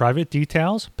that your private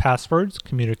details, passwords,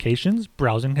 communications,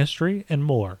 browsing history, and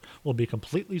more will be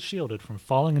completely shielded from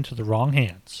falling into the wrong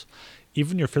hands.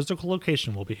 Even your physical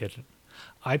location will be hidden.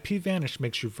 IPVanish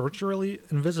makes you virtually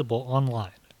invisible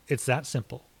online. It's that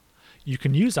simple. You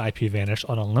can use IPVanish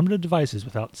on unlimited devices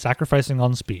without sacrificing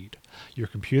on speed. Your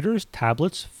computers,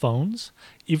 tablets, phones,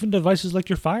 even devices like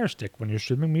your Fire Stick when you're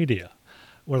streaming media.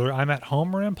 Whether I'm at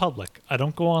home or in public, I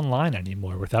don't go online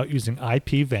anymore without using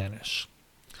IPVanish.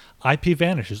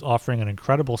 IPVanish is offering an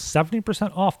incredible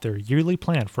 70% off their yearly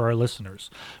plan for our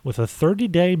listeners, with a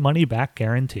 30-day money-back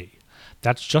guarantee.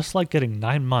 That's just like getting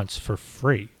 9 months for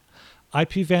free.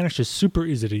 IPVanish is super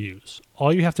easy to use.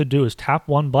 All you have to do is tap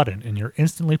one button and you're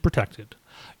instantly protected.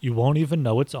 You won't even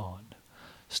know it's on.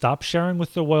 Stop sharing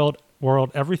with the world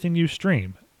everything you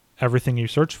stream, everything you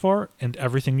search for, and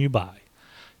everything you buy.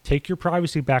 Take your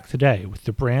privacy back today with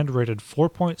the brand rated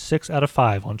 4.6 out of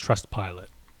 5 on Trustpilot.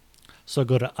 So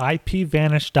go to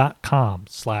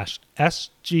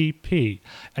ipvanish.com/SGP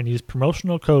and use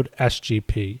promotional code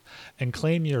SGP and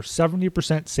claim your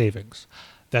 70% savings.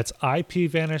 That's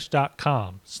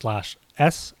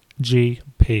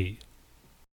ipvanish.com/SGP.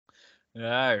 All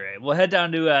right, we'll head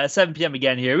down to 7 p.m.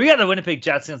 again here. We got the Winnipeg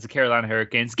Jets against the Carolina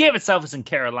Hurricanes. Game itself is in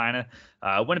Carolina.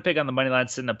 Winnipeg on the money line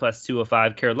sitting at plus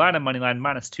 205. Carolina money line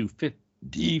minus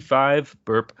 255.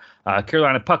 Burp.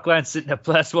 Carolina puck line sitting at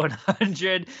plus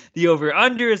 100. The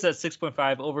over-under is at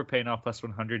 6.5. Over paying off plus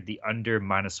 100. The under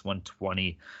minus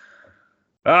 120.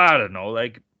 I don't know.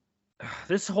 Like,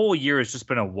 this whole year has just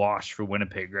been a wash for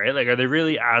Winnipeg, right? Like, are they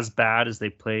really as bad as they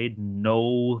played?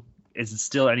 No. Is it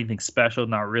still anything special?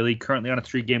 Not really. Currently on a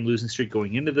 3-game losing streak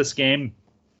going into this game.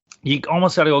 You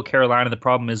almost got to go Carolina. The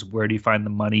problem is, where do you find the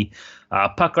money?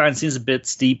 Puck line seems a bit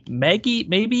steep.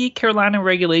 Maybe Carolina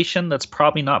regulation. That's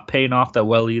probably not paying off that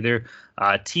well either.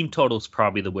 Team total is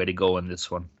probably the way to go in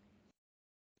this one.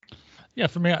 Yeah,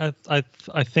 for me, I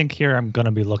think here I'm going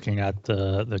to be looking at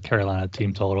the Carolina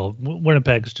team total.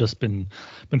 Winnipeg's just been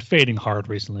fading hard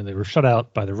recently. They were shut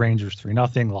out by the Rangers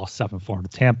 3-0, lost 7-4 to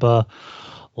Tampa,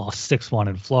 lost 6-1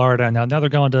 in Florida. Now they're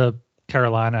going to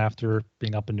Carolina after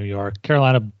being up in New York.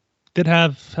 Carolina did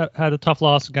had a tough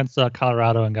loss against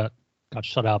Colorado and got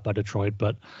shut out by Detroit,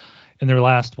 but in their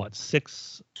last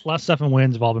 7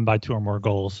 wins have all been by 2 or more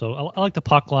goals. So I like the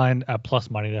puck line at plus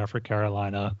money there for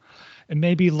Carolina, and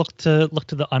maybe look to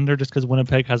the under just because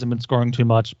Winnipeg hasn't been scoring too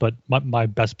much. But my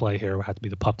best play here would have to be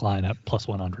the puck line at plus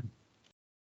 100.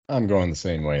 I'm going the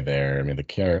same way there. I mean,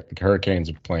 the Hurricanes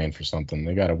are playing for something.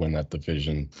 They got to win that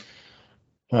division.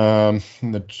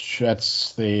 The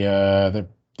Jets, they're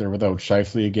without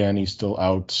Scheifele again. He's still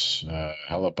out.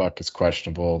 Hellebuck is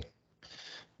questionable.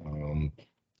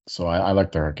 So I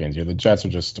like the Hurricanes here. The Jets are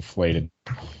just deflated.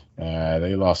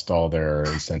 They lost all their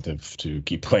incentive to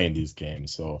keep playing these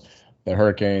games. So the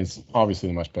Hurricanes, obviously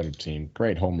a much better team,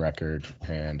 great home record,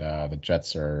 and the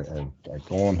Jets are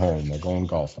going home. They're going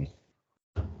golfing.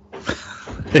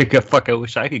 Fuck, I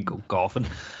wish I could go golfing.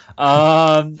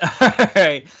 All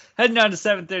right, heading down to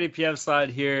 7:30 p.m. slide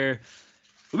here.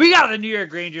 We got the New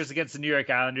York Rangers against the New York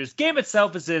Islanders. Game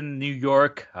itself is in New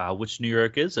York. Which New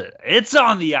York is it? It's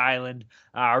on the island.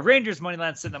 Rangers money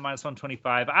line sitting at minus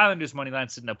 125. Islanders money line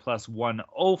sitting at plus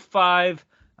 105.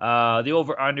 The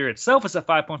over-under itself is at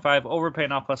 5.5. Over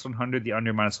paying off plus 100. The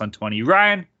under minus 120.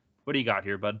 Ryan, what do you got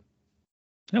here, bud?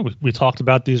 Yeah, we talked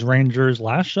about these Rangers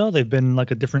last show. They've been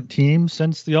like a different team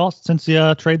since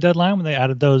the trade deadline when they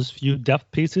added those few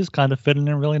depth pieces, kind of fitting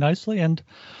in really nicely. And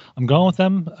I'm going with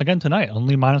them again tonight.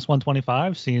 Only minus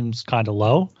 125 seems kind of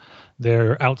low.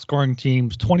 They're outscoring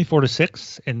teams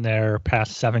 24-6 in their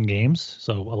past 7 games,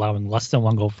 so allowing less than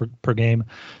 1 goal per game.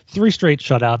 3 straight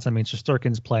shutouts. I mean,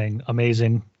 Shesterkin's playing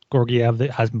amazing. Georgiev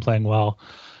has been playing well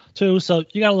too. So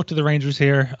you got to look to the Rangers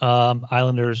here.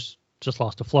 Islanders just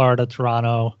lost to Florida,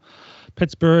 Toronto,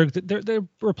 Pittsburgh. They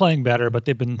were playing better, but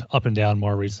they've been up and down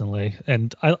more recently.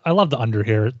 And I love the under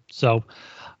here. So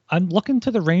I'm looking to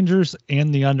the Rangers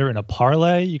and the under in a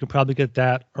parlay. You could probably get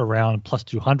that around plus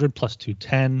 200, plus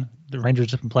 210. The Rangers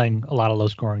have been playing a lot of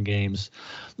low-scoring games,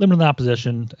 limited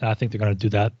opposition, and I think they're going to do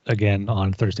that again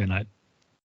on Thursday night.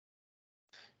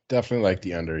 Definitely like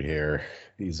the under here.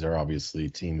 These are obviously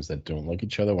teams that don't like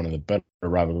each other. One of the better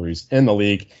rivalries in the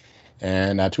league.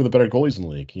 and two of the better goalies in the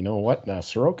league. You know what?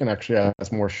 Sorokin actually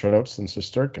has more shutouts than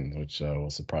Shesterkin, which will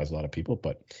surprise a lot of people,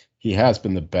 but he has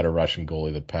been the better Russian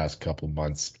goalie the past couple of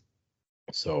months.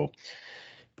 So,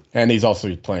 and he's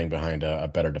also playing behind a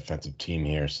better defensive team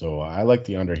here. So I like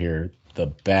the under here the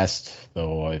best,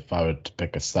 though. If I were to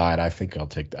pick a side, I think I'll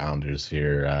take the Islanders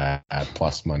here at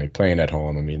plus money, playing at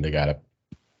home. I mean, they got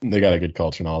a good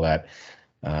culture and all that.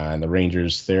 And the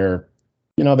Rangers, they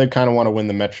kind of want to win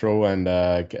the Metro and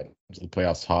get into the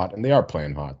playoffs hot, and they are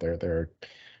playing hot. They're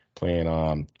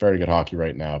playing very good hockey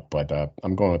right now. But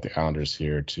I'm going with the Islanders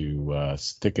here to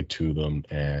stick it to them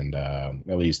and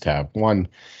at least have 1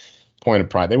 point of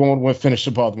pride. They won't finish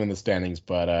above them in the standings,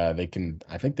 but I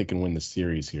think they can win the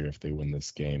series here if they win this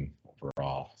game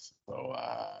overall. So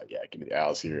give me the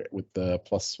Isles here with the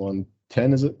plus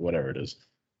 110. Is it whatever it is?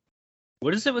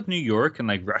 What is it with New York and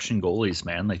like Russian goalies,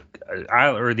 man? Like,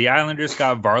 the Islanders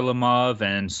got Varlamov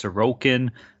and Sorokin.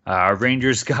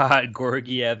 Rangers got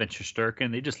Georgiev and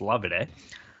Shesterkin. They just love it, eh?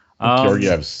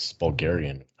 Georgiev's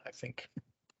Bulgarian, I think.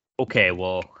 Okay,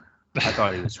 well, I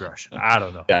thought he was Russian. I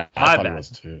don't know. Yeah, I thought he was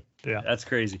too. Yeah, that's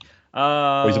crazy.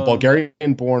 He's a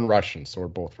Bulgarian-born Russian, so we're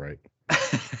both right.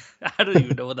 I don't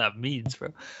even know what that means, bro.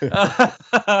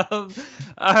 All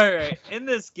right. In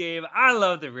this game, I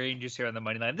love the Rangers here on the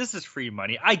money line. This is free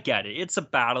money. I get it. It's a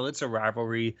battle. It's a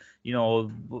rivalry. You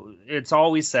know, it's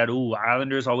always said,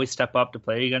 Islanders always step up to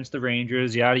play against the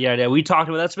Rangers, yada, yada. We talked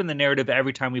about that's been the narrative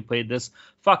every time we played this.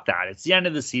 Fuck that. It's the end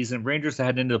of the season. Rangers are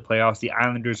heading into the playoffs. The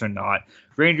Islanders are not.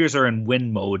 Rangers are in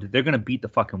win mode. They're going to beat the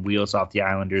fucking wheels off the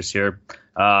Islanders here.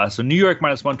 So New York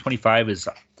minus 125 is...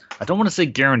 I don't want to say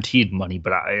guaranteed money,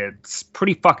 but it's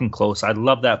pretty fucking close. I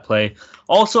love that play.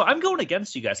 Also, I'm going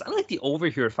against you guys. I like the over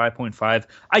here at 5.5.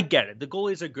 I get it. The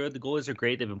goalies are good. The goalies are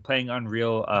great. They've been playing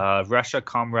unreal. Russia,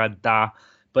 comrade, da.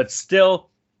 But still,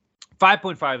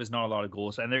 5.5 is not a lot of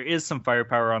goals, and there is some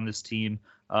firepower on this team.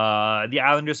 The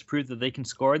Islanders prove that they can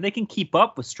score, and they can keep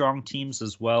up with strong teams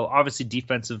as well. Obviously,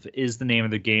 defensive is the name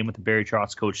of their game with the Barry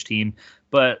Trotz coach team.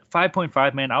 But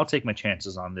 5.5, man, I'll take my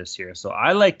chances on this here. So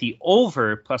I like the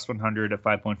over plus 100 at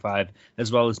 5.5,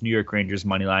 as well as New York Rangers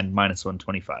money line minus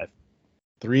 125.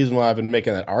 The reason why I've been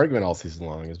making that argument all season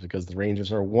long is because the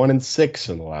Rangers are 1-6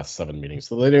 in the last 7 meetings,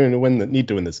 so they don't even need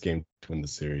to win this game to win the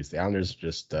series. The Islanders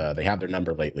just they have their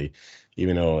number lately,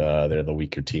 even though they're the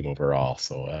weaker team overall.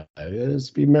 So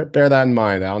just bear that in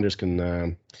mind. The Islanders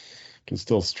can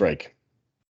still strike.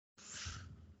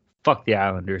 Fuck the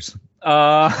Islanders.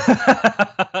 All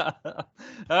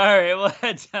right, we'll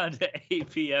head down to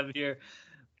 8 p.m. here,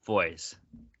 boys.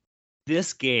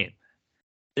 This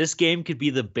game could be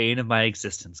the bane of my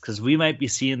existence because we might be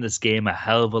seeing this game a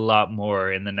hell of a lot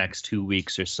more in the next 2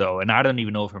 weeks or so. And I don't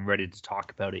even know if I'm ready to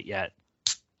talk about it yet.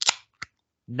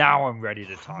 Now I'm ready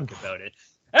to talk about it.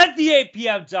 At the 8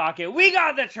 p.m. docket, we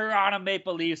got the Toronto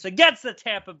Maple Leafs against the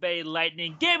Tampa Bay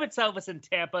Lightning. Game itself is in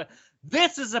Tampa.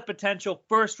 This is a potential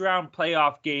first-round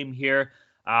playoff game here.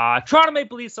 Toronto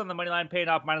Maple Leafs on the money line paying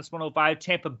off minus 105.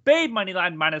 Tampa Bay money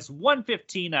line minus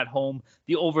 115 at home.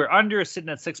 The over-under is sitting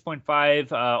at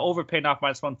 6.5. Over paying off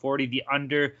minus 140. The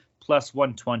under plus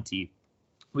 120.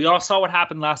 We all saw what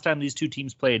happened last time these two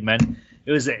teams played, man.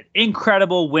 It was an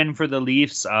incredible win for the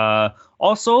Leafs.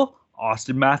 Also,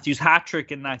 Austin Matthews hat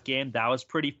trick in that game. That was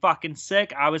pretty fucking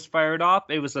sick. I was fired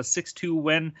up. It was a 6-2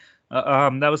 win.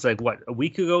 That was like, a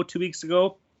week ago, 2 weeks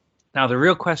ago? Now, the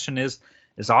real question is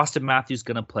Austin Matthews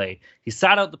going to play? He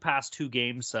sat out the past 2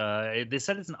 games. They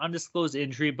said it's an undisclosed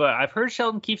injury, but I've heard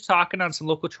Sheldon Keefe talking on some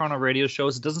local Toronto radio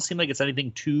shows. It doesn't seem like it's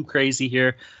anything too crazy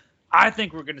here. I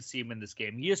think we're going to see him in this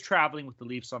game. He is traveling with the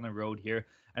Leafs on the road here,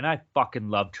 and I fucking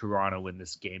love Toronto in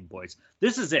this game, boys.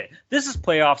 This is it. This is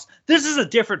playoffs. This is a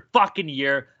different fucking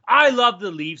year. I love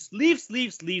the Leafs.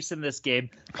 Leafs in this game.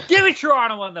 Give me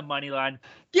Toronto on the money line.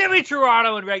 Give me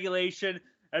Toronto in regulation.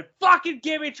 And fucking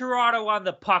give me Toronto on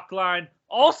the puck line.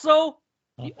 Also,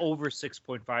 the over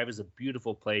 6.5 is a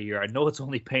beautiful play here. I know it's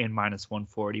only paying minus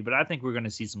 140, but I think we're going to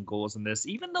see some goals in this.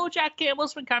 Even though Jack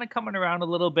Campbell's been kind of coming around a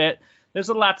little bit, there's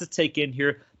a lot to take in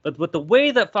here. But with the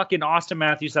way that fucking Austin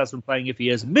Matthews has been playing, if he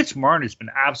is, Mitch Marner's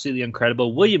been absolutely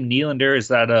incredible. William Nylander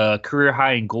is at a career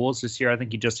high in goals this year. I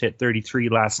think he just hit 33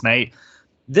 last night.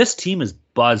 This team is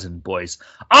buzzing, boys.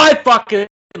 I fucking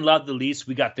love the Leafs.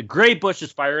 We got the Gray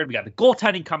Bushes firing. We got the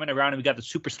goaltending coming around, and we got the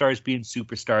superstars being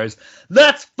superstars.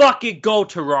 Let's fucking go,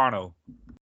 Toronto.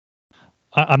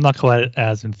 I'm not quite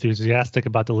as enthusiastic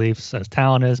about the Leafs as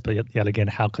Talon is, but yet again,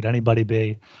 how could anybody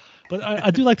be? But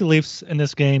I do like the Leafs in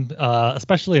this game,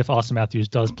 especially if Austin Matthews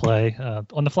does play.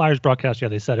 On the Flyers broadcast,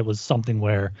 they said it was something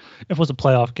where if it was a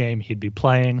playoff game, he'd be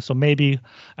playing. So maybe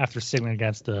after signaling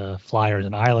against the Flyers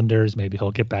and Islanders, maybe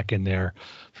he'll get back in there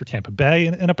for Tampa Bay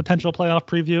in a potential playoff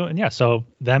preview. And so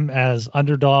them as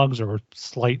underdogs or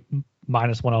slight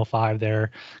minus 105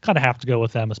 there, kind of have to go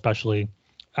with them, especially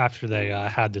after they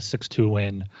had the 6-2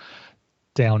 win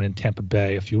down in Tampa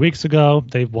Bay a few weeks ago.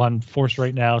 They've won 4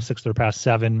 straight now, 6 of their past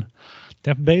 7.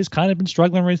 Tampa Bay's kind of been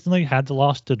struggling recently. Had the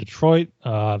loss to Detroit.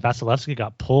 Vasilevsky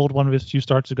got pulled one of his few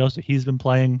starts ago, so he's been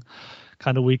playing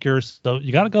kind of weaker. So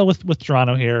you got to go with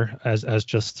Toronto here as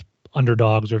just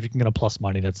underdogs, or if you can get a plus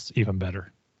money, that's even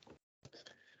better.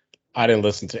 I didn't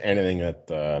listen to anything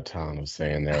that Tom was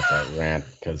saying there with that rant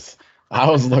because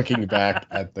I was looking back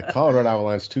at the Colorado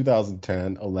Avalanche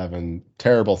 2010-11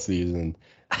 terrible season.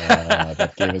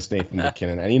 That gave us Nathan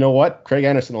McKinnon. And you know what? Craig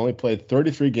Anderson only played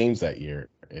 33 games that year.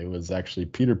 It was actually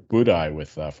Peter Budaj with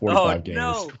 45 games.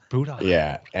 No. Budaj.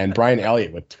 Yeah, and Brian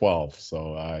Elliott with 12.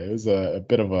 So it was a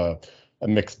bit of a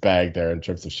mixed bag there in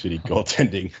terms of shitty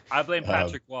goaltending. I blame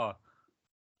Patrick Waugh.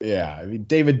 Yeah, I mean,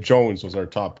 David Jones was our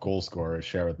top goal scorer,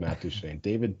 share with Matt Duchene.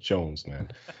 David Jones, man.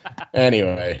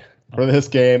 Anyway, for this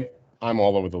game, I'm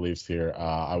all over the Leafs here.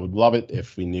 I would love it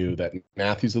if we knew that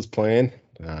Matthews was playing.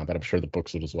 But I'm sure the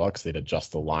books would as well because they'd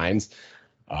adjust the lines.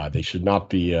 They should not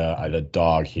be the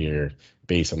dog here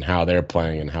based on how they're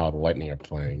playing and how the Lightning are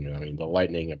playing. I mean, the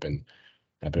Lightning have been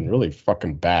really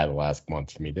fucking bad the last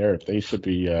month for me. They should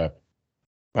be.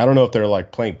 I don't know if they're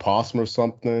like playing possum or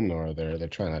something, or they're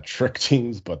trying to trick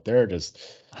teams, but they're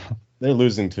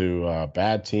losing to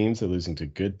bad teams. They're losing to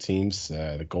good teams.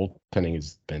 The goaltending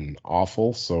has been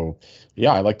awful. So,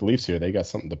 yeah, I like the Leafs here. They got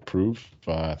something to prove.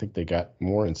 I think they got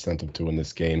more incentive to win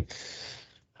this game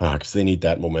because they need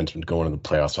that momentum to go into the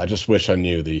playoffs. I just wish I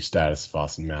knew the status of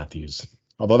Austin Matthews.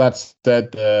 Although that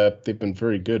said, they've been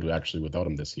very good actually without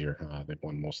him this year. They've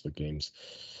won most of the games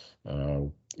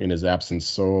in his absence.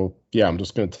 So, yeah, I'm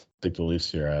just going to take the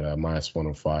Leafs here at minus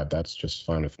 105. That's just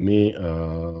fine with me.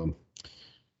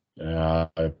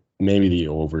 Maybe the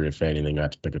over, if anything, I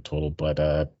have to pick a total.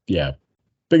 But, yeah,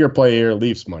 bigger play here,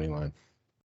 Leafs money line.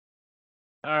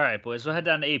 All right, boys, we'll head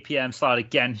down to 8 p.m. slot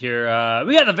again here.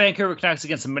 We got the Vancouver Canucks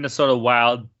against the Minnesota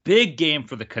Wild. Big game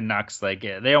for the Canucks.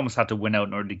 They almost have to win out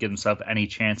in order to give themselves any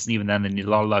chance, and even then they need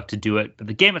a lot of luck to do it. But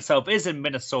the game itself is in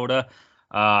Minnesota.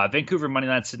 Vancouver money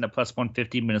line sitting at plus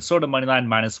 150. Minnesota money line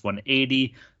minus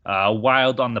 180.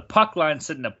 Wild on the puck line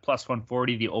sitting at plus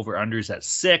 140. The over-under is at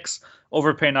 6.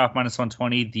 Over paying off minus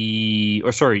 120. The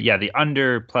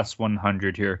under plus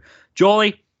 100 here.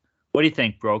 Jolie, what do you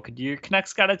think, bro? Could your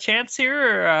Canucks got a chance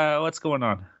here, or what's going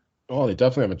on? Oh, they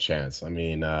definitely have a chance. I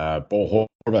mean, Bo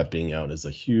Horvat being out is a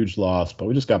huge loss, but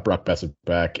we just got Brock Boeser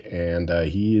back, and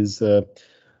he is,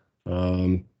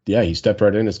 he stepped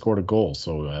right in and scored a goal.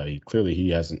 So he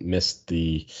hasn't missed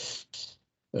the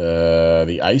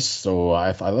ice. So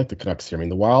I like the Canucks here. I mean,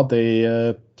 the Wild,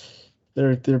 they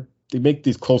make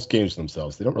these close games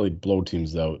themselves. They don't really blow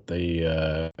teams out. They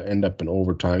end up in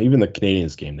overtime. Even the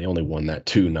Canadiens game, they only won that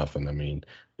 2-0. I mean,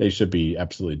 they should be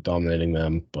absolutely dominating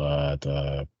them. But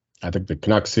I think the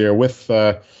Canucks here with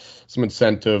some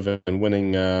incentive and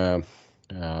winning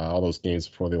all those games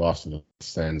before they lost to the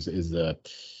Sens is they're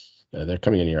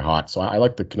coming in here hot. So I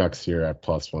like the Canucks here at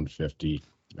plus 150.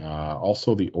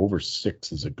 Also, the over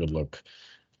 6 is a good look,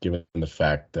 given the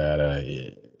fact that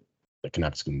the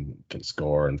Canucks can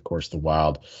score, and of course the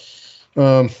Wild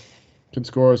can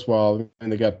score as well,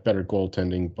 and they got better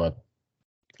goaltending. But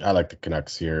I like the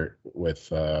Canucks here with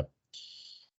Demko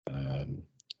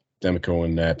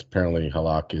in net. Apparently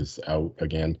Halak is out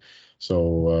again,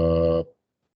 so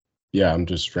I'm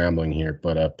just rambling here.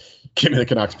 But give me the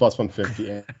Canucks plus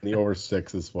 150 and the over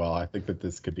 6 as well. I think that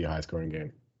this could be a high scoring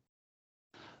game.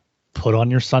 Put on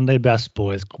your Sunday best,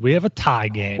 boys. We have a tie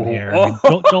game here. I mean,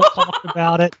 don't talk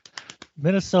about it.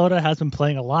 Minnesota has been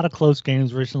playing a lot of close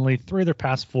games recently. 3 of their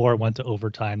past 4 went to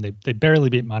overtime. They barely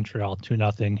beat Montreal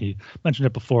 2-0. He mentioned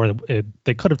it before.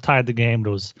 They could have tied the game, but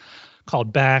it was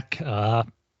called back.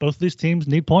 Both of these teams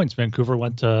need points. Vancouver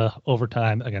went to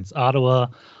overtime against Ottawa.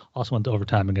 Also went to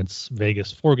overtime against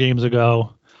Vegas 4 games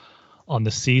ago on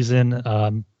the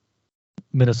season.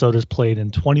 Minnesota's played in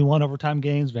 21 overtime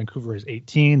games. Vancouver is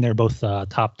 18. They're both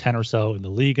top 10 or so in the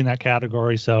league in that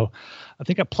category. So I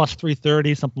think at plus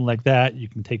 330, something like that, you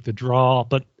can take the draw.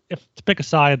 But if to pick a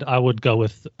side, I would go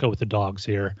with the dogs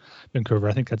here, Vancouver.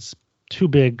 I think that's too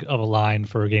big of a line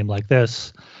for a game like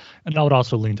this. And I would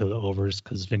also lean to the overs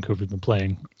because Vancouver's been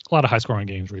playing a lot of high-scoring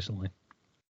games recently.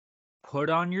 Put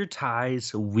on your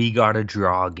ties. We got a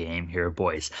draw game here,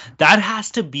 boys. That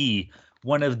has to be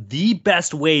one of the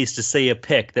best ways to say a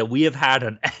pick that we have had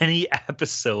on any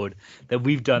episode that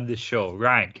we've done this show.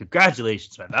 Ryan,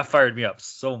 congratulations, man. That fired me up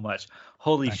so much.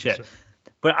 Holy shit. You,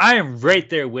 but I am right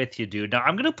there with you, dude. Now,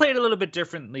 I'm going to play it a little bit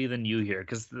differently than you here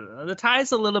because the tie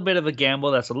is a little bit of a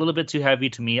gamble. That's a little bit too heavy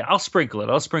to me. I'll sprinkle it.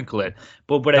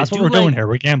 But that's what we're doing here.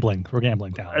 We're gambling. We're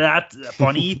gambling, Tyler. That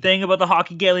funny thing about the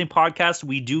Hockey Gambling Podcast,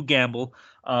 we do gamble.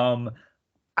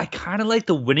 I kind of like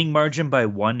the winning margin by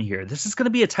 1 here. This is going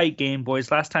to be a tight game, boys.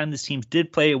 Last time this team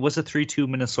did play, it was a 3-2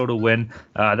 Minnesota win.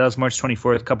 That was March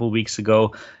 24th, a couple of weeks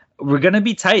ago. We're going to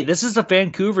be tight. This is a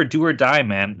Vancouver do or die,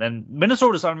 man. And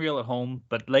Minnesota's unreal at home,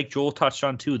 but like Joel touched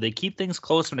on too, they keep things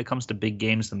close when it comes to big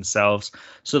games themselves.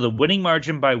 So the winning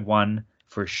margin by 1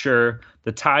 for sure.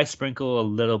 The tie sprinkle a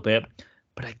little bit.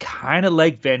 But I kind of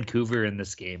like Vancouver in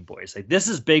this game, boys. Like, this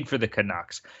is big for the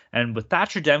Canucks. And with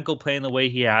Thatcher Demko playing the way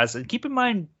he has, and keep in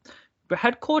mind, the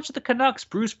head coach of the Canucks,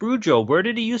 Bruce Boudreau, where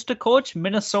did he used to coach?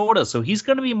 Minnesota. So he's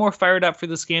going to be more fired up for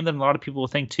this game than a lot of people will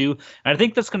think too. And I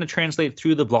think that's going to translate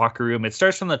through the locker room. It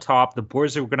starts from the top. The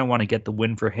boys are going to want to get the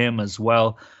win for him as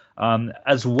well.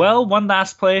 One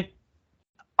last play.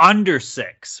 Under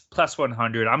 6, plus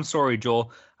 100. I'm sorry,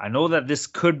 Joel. I know that this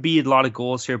could be a lot of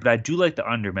goals here, but I do like the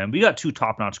under, man. We got 2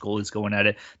 top-notch goalies going at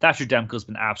it. Thatcher Demko's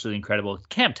been absolutely incredible.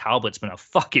 Cam Talbot's been a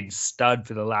fucking stud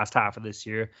for the last half of this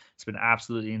year. It's been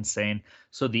absolutely insane.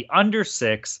 So the under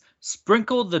 6,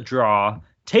 sprinkle the draw,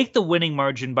 take the winning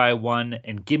margin by 1,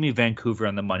 and give me Vancouver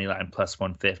on the money line plus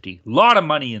 150. A lot of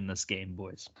money in this game,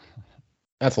 boys.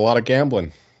 That's a lot of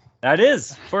gambling. That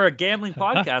is. For a gambling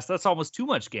podcast, that's almost too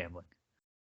much gambling.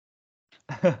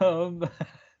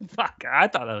 Fuck, I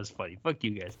thought that was funny. Fuck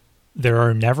you guys. There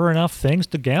are never enough things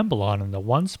to gamble on, and the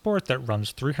one sport that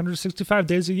runs 365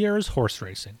 days a year is horse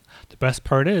racing. The best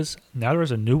part is, now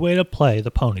there's a new way to play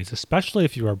the ponies, especially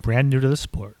if you are brand new to the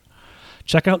sport.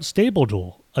 Check out Stable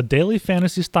Duel, a daily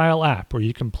fantasy-style app where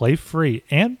you can play free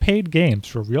and paid games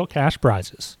for real cash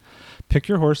prizes. Pick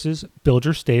your horses, build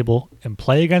your stable, and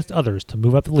play against others to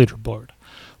move up the leaderboard.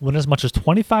 Win as much as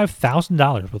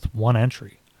 $25,000 with one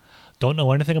entry. Don't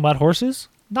know anything about horses?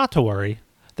 Not to worry.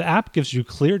 The app gives you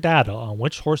clear data on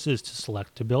which horses to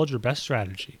select to build your best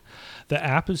strategy. The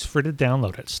app is free to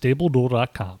download at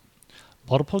StableDuel.com.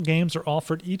 Multiple games are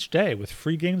offered each day with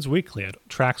free games weekly at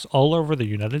tracks all over the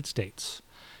United States.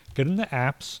 Get in the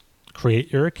apps,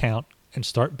 create your account, and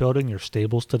start building your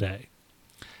stables today.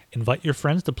 Invite your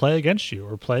friends to play against you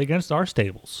or play against our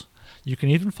stables. You can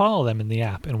even follow them in the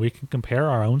app and we can compare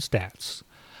our own stats.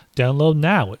 Download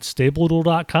now at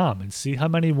StableDuel.com and see how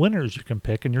many winners you can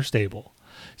pick in your stable.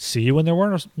 See you in the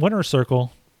winner's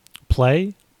circle.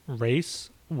 Play,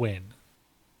 race, win.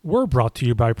 We're brought to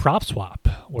you by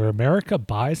PropSwap, where America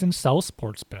buys and sells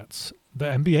sports bets. The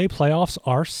NBA playoffs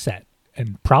are set,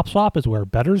 and PropSwap is where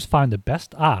bettors find the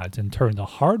best odds and turn the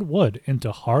hard wood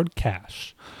into hard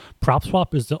cash.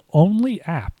 PropSwap is the only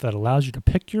app that allows you to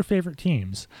pick your favorite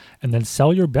teams and then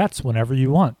sell your bets whenever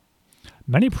you want.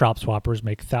 Many prop swappers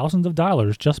make thousands of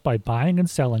dollars just by buying and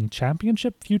selling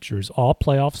championship futures all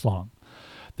playoffs long.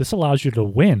 This allows you to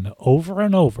win over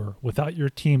and over without your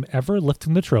team ever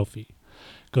lifting the trophy.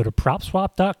 Go to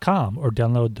PropSwap.com or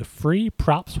download the free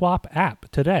PropSwap app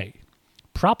today.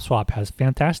 PropSwap has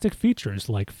fantastic features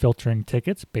like filtering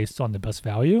tickets based on the best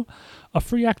value, a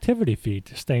free activity feed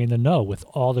to stay in the know with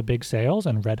all the big sales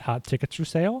and red-hot tickets for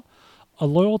sale, a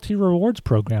loyalty rewards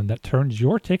program that turns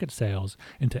your ticket sales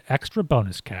into extra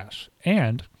bonus cash,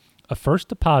 and a first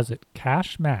deposit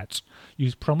cash match.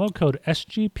 Use promo code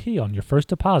SGP on your first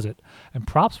deposit, and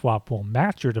PropSwap will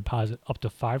match your deposit up to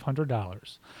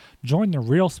 $500. Join the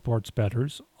real sports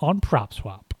bettors on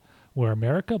PropSwap, where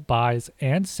America buys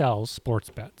and sells sports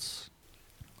bets.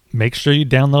 Make sure you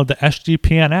download the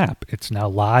SGPN app. It's now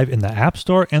live in the App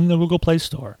Store and the Google Play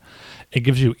Store. It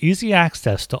gives you easy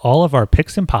access to all of our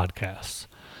picks and podcasts.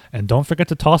 And don't forget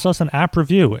to toss us an app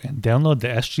review and download the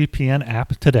SGPN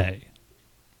app today.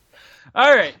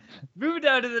 All right, moving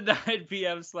down to the 9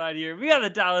 p.m. slide here. We got the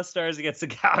Dallas Stars against the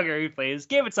Calgary Flames.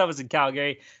 Game itself is in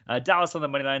Calgary. Dallas on the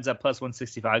money line's at plus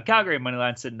 165. Calgary money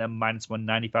line sitting at minus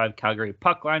 195. Calgary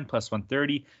puck line plus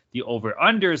 130. The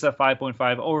over-under is at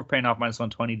 5.5. Over paying off minus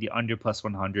 120. The under plus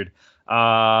 100.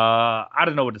 I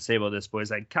don't know what to say about this,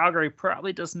 boys. Like, Calgary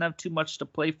probably doesn't have too much to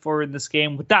play for in this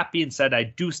game. With that being said, I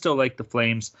do still like the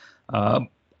Flames. I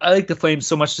like the Flames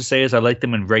so much to say as I like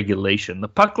them in regulation. The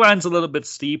puck line's a little bit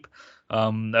steep.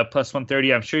 At plus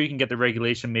 130. I'm sure you can get the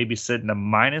regulation maybe sitting a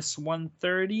minus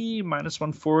 130, minus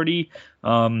 140.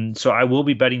 So I will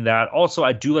be betting that. Also,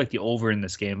 I do like the over in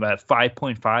this game at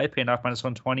 5.5, paying off minus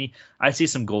 120. I see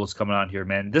some goals coming on here,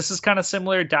 man. This is kind of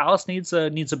similar. Dallas needs a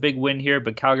big win here,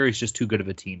 but Calgary's just too good of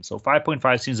a team. So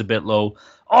 5.5 seems a bit low.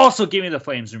 Also, give me the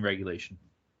Flames in regulation.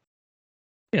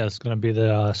 Yeah, it's going to be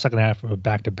the second half of a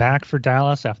back-to-back for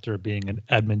Dallas after being in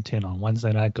Edmonton on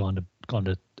Wednesday night, going to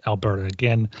Alberta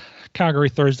again. Calgary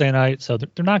Thursday night. So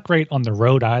they're not great on the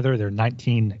road either. They're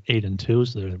 19-8-2,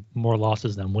 so they're more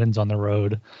losses than wins on the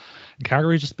road. And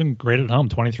Calgary's just been great at home,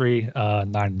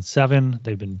 23-9-7.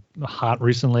 They've been hot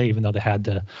recently, even though they had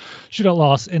the shootout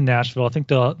loss in Nashville. I think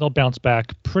they'll bounce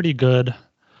back pretty good.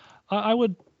 I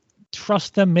would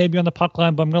trust them maybe on the puck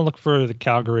line, but I'm going to look for the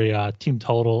Calgary team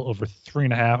total over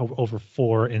 3.5, over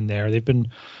 4 in there. They've been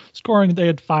scoring. They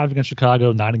had 5 against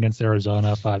Chicago, 9 against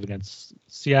Arizona, 5 against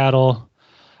Seattle.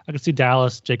 I can see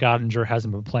Dallas. Jake Ottinger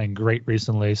hasn't been playing great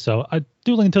recently, so I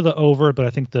do lean to the over, but I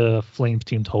think the Flames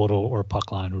team total or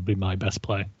puck line would be my best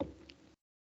play.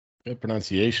 Good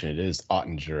pronunciation. It is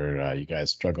Ottinger. You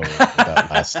guys struggled with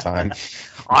that last time.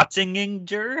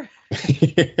 Ottinger?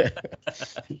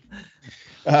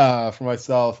 For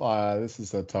myself, this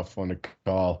is a tough one to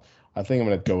call. I think I'm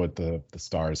going to go with the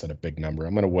Stars at a big number.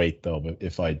 I'm going to wait, though, but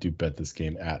if I do bet this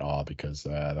game at all, because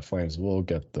the Flames will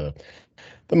get the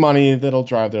money that'll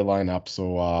drive their lineup.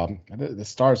 So the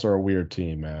Stars are a weird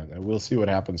team, man. We'll see what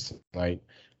happens tonight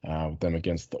with them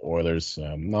against the Oilers.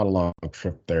 Not a long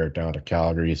trip there down to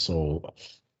Calgary, so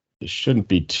it shouldn't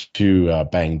be too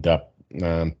banged up.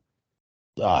 The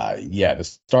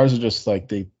Stars are just like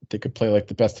they could play like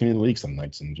the best team in the league some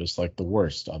nights and just like the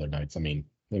worst other nights. I mean,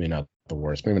 maybe not the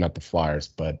worst, maybe not the Flyers,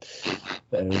 but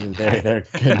they're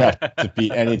good enough to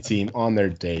beat any team on their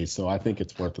day. So I think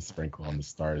it's worth a sprinkle on the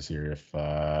Stars here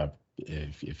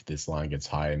if this line gets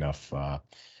high enough. I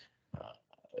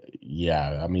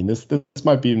mean, this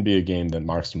might even be a game that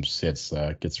Markstrom sits,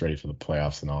 gets ready for the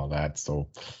playoffs and all that. So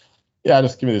yeah,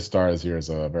 just give me the Stars here as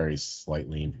a very slight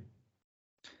lean.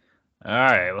 All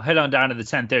right, we'll head on down to the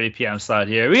 10:30 p.m. slot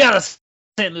here. We got the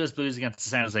St. Louis Blues against the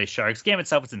San Jose Sharks. Game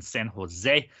itself is in San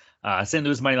Jose. St.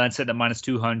 Louis money line set at minus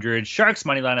 200. Sharks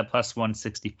money line at plus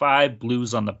 165.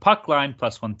 Blues on the puck line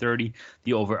plus 130.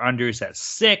 The over/under is at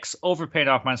 6. Over paid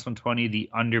off minus 120.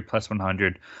 The under plus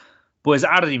 100. Boys,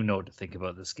 I don't even know what to think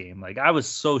about this game. Like, I was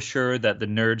so sure that the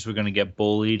Nerds were going to get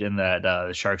bullied and that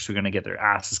the Sharks were going to get their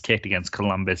asses kicked against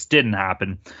Columbus. Didn't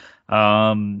happen.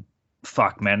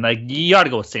 Fuck, man. Like, you got to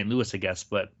go with St. Louis, I guess,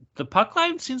 but the puck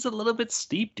line seems a little bit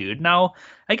steep, dude. Now,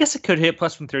 I guess it could hit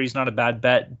plus 130 is not a bad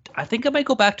bet. I think I might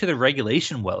go back to the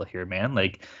regulation well here, man.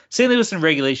 Like, St. Louis in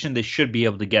regulation, they should be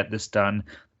able to get this done.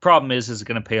 Problem is it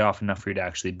going to pay off enough for you to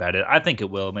actually bet it? I think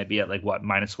it will. Maybe at like what,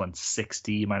 minus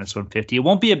 160, minus 150. It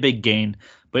won't be a big gain,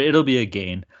 but it'll be a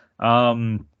gain.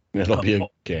 It'll be a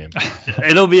game.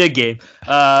 It'll be a game.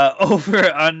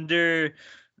 Over under,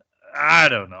 I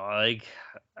don't know. Like,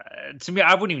 to me,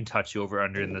 I wouldn't even touch the over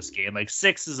under in this game. Like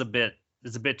 6 is a bit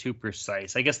too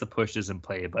precise. I guess the push is in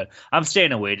play, but I'm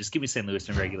staying away. Just give me St. Louis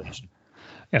in regulation.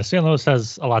 Yeah, St. Louis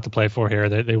has a lot to play for here.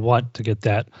 They want to get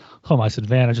that home ice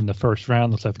advantage in the first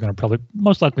round. Looks like they're going to probably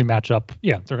most likely match up.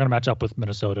 Yeah, they're going to match up with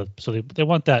Minnesota. So they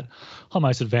want that home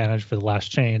ice advantage for the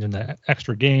last change and the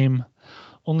extra game.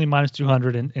 Only minus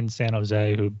 200 in San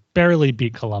Jose, who barely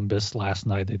beat Columbus last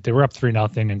night. They were up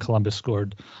 3-0, and Columbus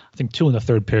scored, I think, 2 in the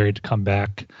third period to come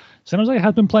back. San Jose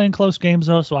has been playing close games,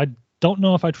 though, so I don't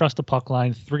know if I trust the puck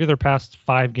line. 3 of their past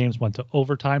 5 games went to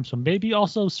overtime, so maybe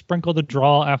also sprinkle the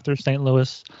draw after St.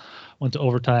 Louis went to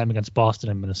overtime against Boston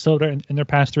and Minnesota in their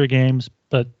past 3 games.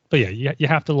 But yeah, you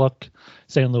have to look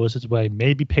St. Louis's way.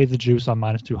 Maybe pay the juice on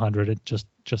minus 200 just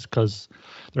because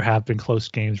there have been close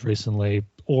games recently,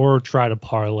 or try to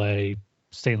parlay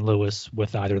St. Louis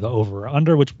with either the over or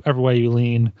under, whichever way you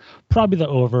lean. Probably the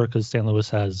over because St. Louis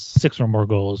has 6 or more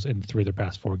goals in 3 of their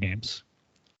past 4 games.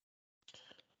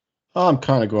 I'm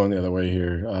kind of going the other way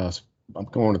here. I'm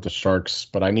going with the Sharks,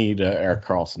 but I need Erik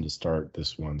Karlsson to start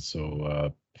this one.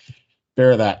 So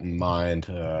bear that in mind.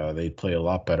 They play a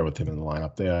lot better with him in the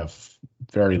lineup. They have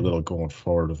very little going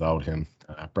forward without him.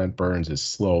 Brent Burns is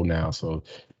slow now, so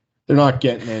they're not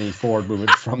getting any forward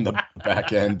movement from the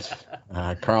back end.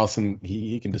 Karlsson,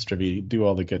 he can distribute, do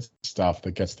all the good stuff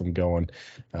that gets them going.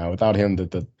 Without him,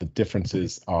 the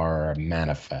differences are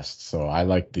manifest. So I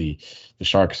like the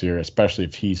Sharks here, especially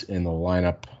if he's in the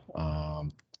lineup.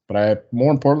 But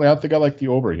more importantly, I think I like the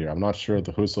over here. I'm not sure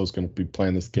the Husso's going to be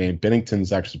playing this game.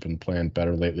 Binnington's actually been playing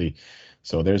better lately.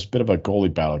 So there's a bit of a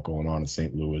goalie battle going on in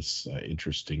St. Louis,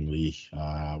 interestingly.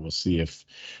 We'll see if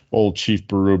old Chief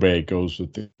Berube goes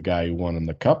with the guy who won in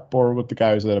the Cup or with the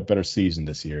guy who's had a better season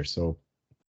this year. So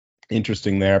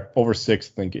interesting there. Over 6, I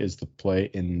think, is the play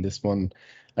in this one.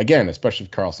 Again, especially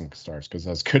if Carlson starts, because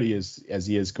as good as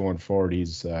he is going forward,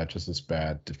 he's just as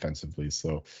bad defensively.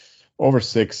 So over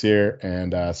 6 here,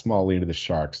 and small lead to the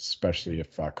Sharks, especially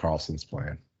if Carlson's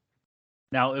playing.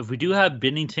 Now, if we do have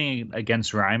Binnington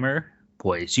against Reimer,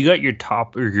 boys, you got your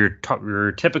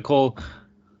typical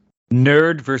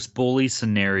nerd versus bully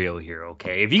scenario here,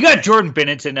 okay? If you got Jordan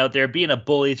Binnington out there being a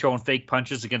bully, throwing fake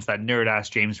punches against that nerd-ass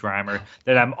James Reimer,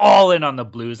 then I'm all in on the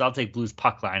Blues. I'll take Blues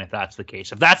puck line if that's the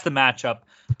case. If that's the matchup,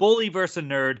 bully versus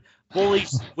nerd,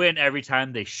 bullies win every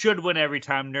time. They should win every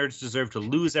time. Nerds deserve to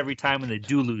lose every time, and they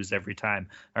do lose every time.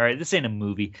 All right, this ain't a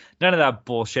movie. None of that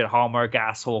bullshit Hallmark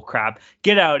asshole crap.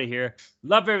 Get out of here.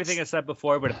 Love everything I said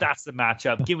before, but if that's the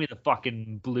matchup, give me the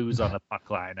fucking Blues on the puck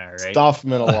line, all right? Stuff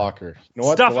him in a locker. You know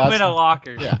what? Stuff him in a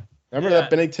locker. Yeah. Remember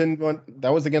that Binnington one?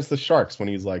 That was against the Sharks when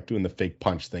he's like doing the fake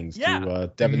punch things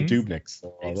to Devin Dubnyk.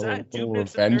 So exactly. A little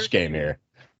revenge game here.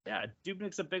 Yeah,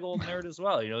 Dubnyk's a big old nerd as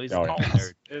well. You know, he's a tall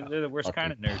nerd. They're the worst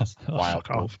kind of nerds.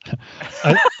 Wild.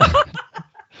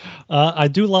 I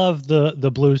do love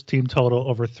the Blues team total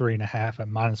over 3.5 at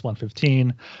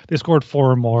 -115. They scored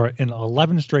 4 or more in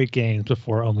 11 straight games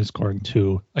before only scoring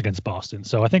 2 against Boston.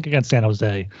 So I think against San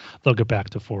Jose, they'll get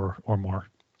back to 4 or more.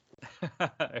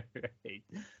 Right.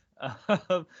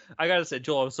 I gotta say,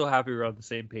 Joel, I'm so happy we're on the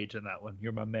same page on that one.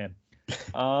 You're my man.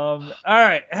 All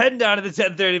right, heading down to the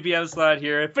 10:30 p.m. slot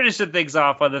here, finishing things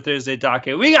off on the Thursday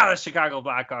docket. We got the Chicago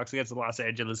Blackhawks against the Los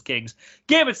Angeles Kings.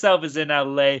 Game itself is in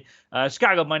LA.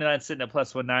 Chicago money line sitting at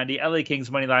 +190. LA Kings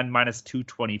money line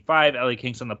 -225. LA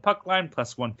Kings on the puck line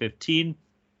 +115.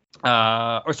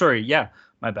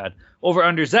 My bad. Over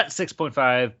unders at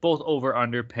 6.5. Both over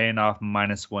under paying off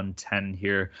 -110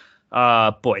 here.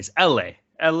 Boys, LA.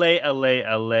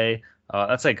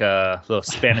 That's like a little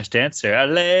Spanish dance there.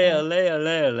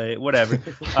 LA, whatever.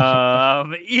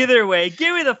 Either way,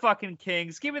 give me the fucking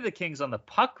Kings. Give me the Kings on the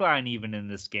puck line even in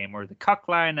this game, or the cuck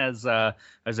line as our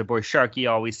boy Sharky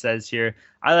always says here.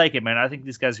 I like it, man. I think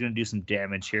these guys are going to do some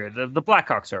damage here. The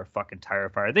Blackhawks are a fucking tire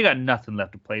fire. They got nothing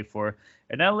left to play for.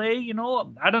 And LA, you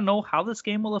know, I don't know how this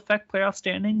game will affect playoff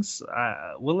standings.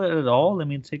 Will it at all? Let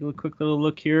me take a quick little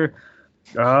look here.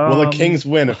 Will the Kings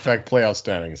win affect playoff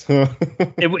standings?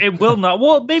 it will not.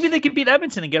 Well, maybe they could beat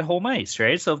Edmonton and get home ice,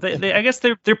 right? So they I guess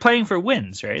they're playing for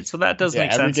wins, right? So that does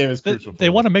make sense. Every game is crucial. They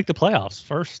want to make the playoffs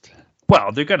first.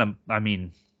 Well, they're gonna. I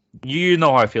mean, you know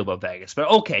how I feel about Vegas, but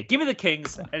okay, give me the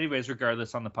Kings. Anyways,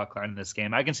 regardless on the puck line in this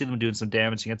game, I can see them doing some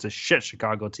damage against a shit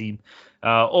Chicago team.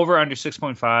 Over under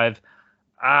 6.5.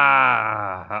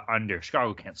 Under.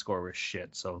 Chicago can't score with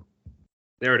shit, so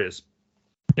there it is.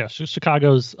 Yeah,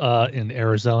 Chicago's in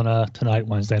Arizona tonight,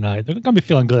 Wednesday night. They're going to be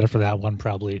feeling good for that one,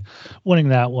 probably winning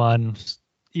that one.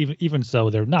 Even so,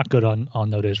 they're not good on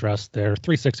no days rest. They're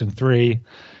 3-6-3.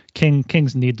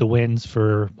 Kings need the wins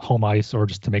for home ice or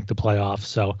just to make the playoffs.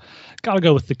 So, got to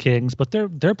go with the Kings. But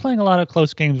they're playing a lot of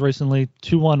close games recently.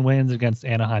 2-1 wins against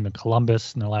Anaheim and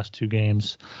Columbus in their last 2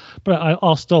 games. But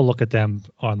I'll still look at them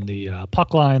on the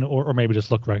puck line or maybe just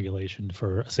look regulation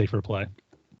for a safer play.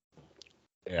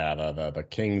 Yeah, the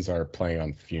Kings are playing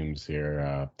on fumes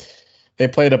here. They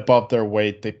played above their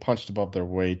weight. They punched above their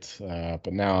weight.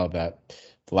 But now that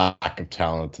lack of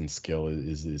talent and skill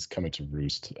is coming to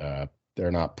roost.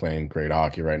 They're not playing great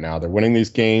hockey right now. They're winning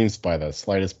these games by the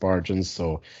slightest margins.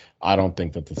 So I don't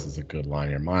think that this is a good line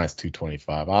here.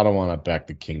 -225. I don't want to back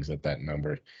the Kings at that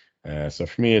number. So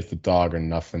for me, it's the dog or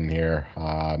nothing here.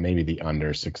 Maybe the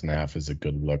under 6.5 is a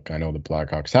good look. I know the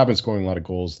Blackhawks have been scoring a lot of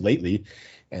goals lately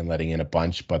and letting in a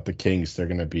bunch, but the Kings, they're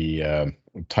going to be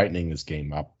tightening this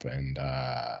game up. And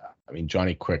I mean,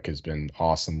 Johnny Quick has been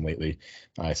awesome lately.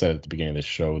 I said at the beginning of the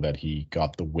show that he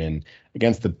got the win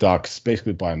against the Ducks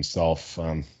basically by himself.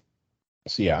 So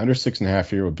yeah, under 6.5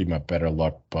 here would be my better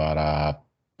luck, but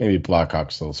maybe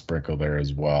Blackhawks will sprinkle there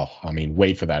as well. I mean,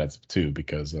 wait for that too,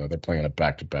 because they're playing a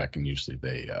back-to-back, and usually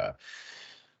they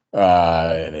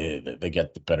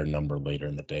get the better number later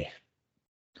in the day.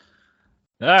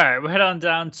 All right, we'll head on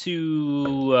down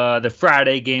to the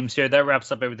Friday games here. That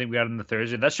wraps up everything we got on the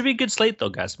Thursday. That should be a good slate, though,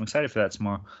 guys. I'm excited for that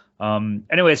tomorrow.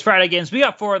 Anyways, Friday games. We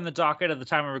got 4 on the docket at the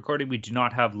time of recording. We do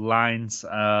not have lines.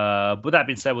 With that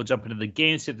being said, we'll jump into the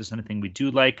games, see if there's anything we do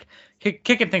like.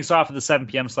 Kicking things off at the 7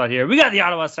 p.m. slot here. We got the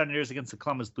Ottawa Senators against the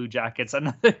Columbus Blue Jackets.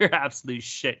 Another absolute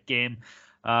shit game.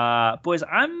 Boys,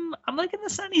 I'm liking the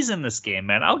Sunnies in this game,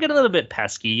 man. I'll get a little bit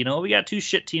pesky. You know, we got two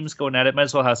shit teams going at it. Might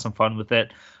as well have some fun with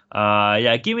it.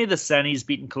 Yeah, give me the Sunnies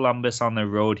beating Columbus on the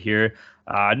road here.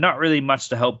 Not really much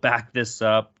to help back this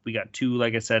up. We got two,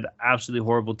 like I said, absolutely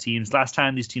horrible teams. Last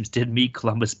time these teams did meet,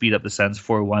 Columbus beat up the Sens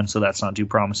 4-1, so that's not too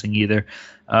promising either.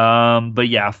 But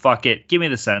yeah, fuck it. Give me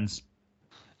the Sens.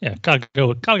 Yeah, gotta go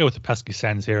with the pesky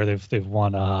Sens here. They've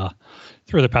won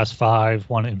 3 of the past 5.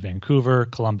 One in Vancouver.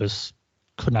 Columbus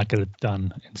could not get it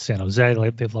done in San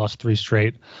Jose. They've lost 3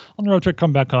 straight on the road trip.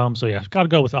 Come back home. So yeah, gotta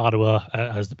go with Ottawa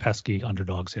as the pesky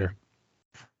underdogs here.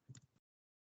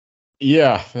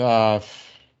 Yeah,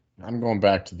 I'm going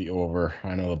back to the over.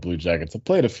 I know the Blue Jackets have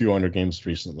played a few under games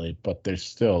recently, but they're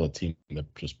still a team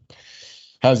that just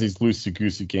has these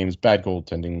loosey-goosey games, bad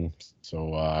goaltending.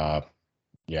 So,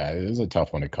 yeah, it is a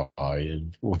tough one to call. I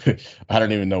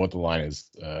don't even know what the line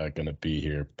is going to be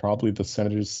here. Probably the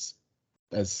Senators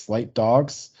as slight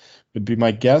dogs would be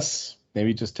my guess.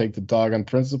 Maybe just take the dog on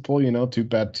principle. You know, 2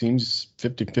 bad teams,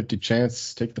 50-50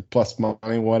 chance. Take the plus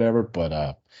money, whatever.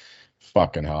 But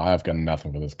fucking hell, I've got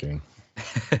nothing for this game.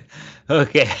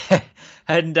 Okay,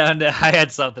 heading down to, I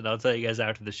had something I'll tell you guys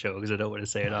after the show because I don't want to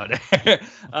say it on air.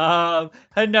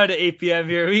 Heading down to 8 p.m.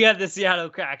 here, we got the Seattle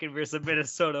Kraken versus the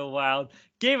Minnesota Wild.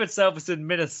 Game itself is in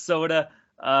Minnesota.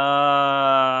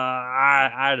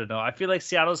 I don't know. I feel like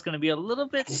Seattle's going to be a little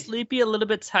bit sleepy, a little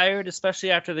bit tired,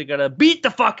 especially after they're going to beat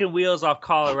the fucking wheels off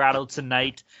Colorado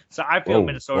tonight. So I feel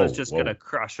Minnesota's just going to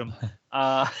crush them.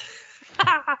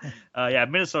 Yeah,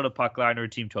 Minnesota puck line or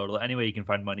team total. Anyway, you can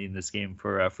find money in this game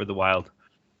for the Wild.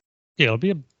 Yeah, it'll be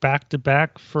a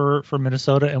back-to-back for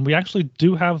Minnesota, and we actually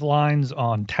do have lines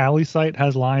on Tally site.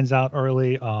 Has lines out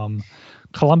early.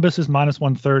 Columbus is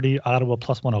 -130, Ottawa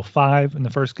 +105 in the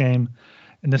first game.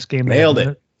 In this game,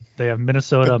 they have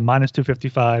Minnesota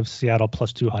 -255, Seattle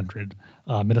 +200.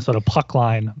 Minnesota puck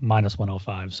line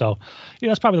 -105. So yeah,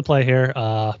 that's probably the play here.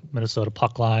 Minnesota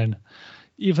puck line.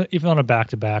 Even on a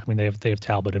back-to-back, I mean, they have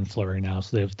Talbot and Fleury now,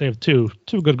 so they have two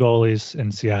good goalies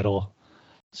in Seattle.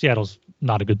 Seattle's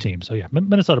not a good team, so yeah,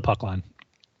 Minnesota puck line.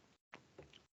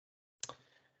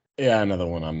 Yeah, another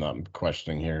one I'm not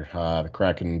questioning here. The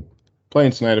Kraken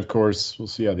playing tonight, of course. We'll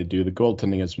see how they do. The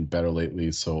goaltending has been better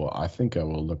lately, so I think I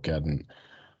will look at an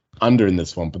under in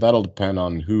this one, but that'll depend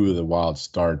on who the Wild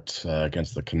start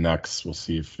against the Canucks. We'll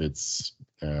see if it's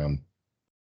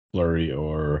Fleury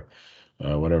or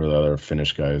whatever the other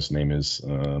Finnish guy's name is.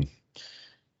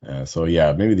 So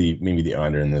yeah, maybe the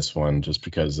under in this one, just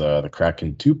because the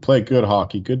Kraken do play good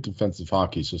hockey, good defensive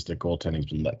hockey. It's just their goaltending's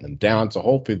been letting them down. So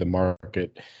hopefully the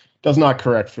market does not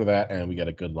correct for that, and we get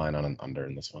a good line on an under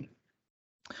in this one.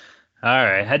 All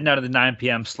right, heading out of the 9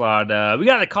 p.m. slot, we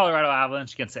got the Colorado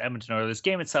Avalanche against the Edmonton Oilers. This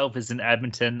game itself is in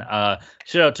Edmonton. Shout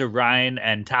out to Ryan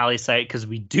and Tally site because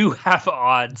we do have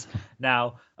odds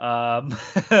now.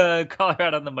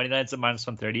 Colorado on the money line is at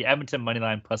 -130. Edmonton money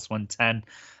line +110.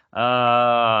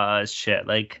 Shit,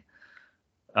 like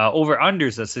over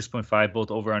unders at 6.5.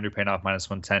 Both over under paying off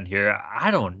 -110 here.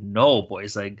 I don't know,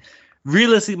 boys. Like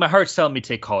realistically, my heart's telling me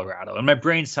take Colorado, and my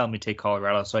brain's telling me take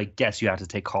Colorado. So I guess you have to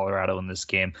take Colorado in this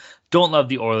game. Don't love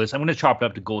the Oilers. I'm going to chop it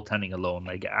up to goaltending alone.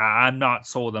 Like I'm not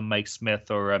sold on Mike Smith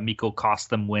or Mikko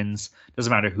Kosten wins.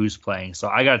 Doesn't matter who's playing. So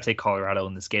I got to take Colorado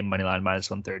in this game. Money line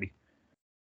 -130.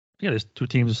 Yeah, there's 2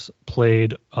 teams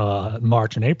played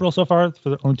March and April so far for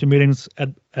their only 2 meetings.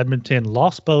 Edmonton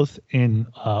lost both in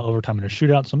overtime in a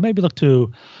shootout, so maybe look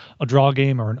to a draw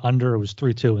game or an under. It was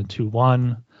 3-2 and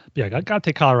 2-1. Yeah, I got to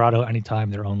take Colorado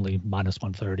anytime. They're only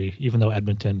 -130, even though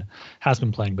Edmonton has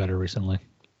been playing better recently.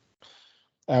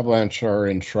 Avalanche are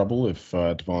in trouble if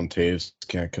Devon Toews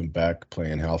can't come back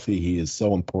playing healthy. He is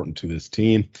so important to this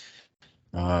team.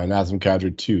 And Nazem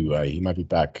Kadri too. He might be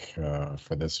back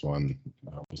for this one.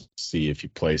 We'll see if he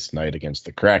plays tonight against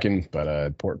the Kraken, but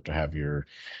important to have your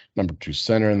number 2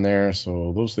 center in there.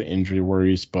 So those are the injury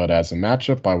worries. But as a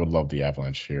matchup, I would love the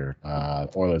Avalanche here.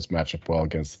 Oilers match up well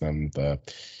against them. The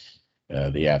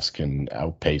Avs can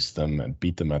outpace them and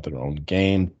beat them at their own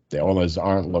game. The Oilers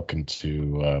aren't looking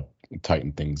to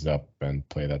tighten things up and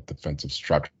play that defensive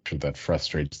structure that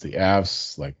frustrates the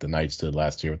Avs, like the Knights did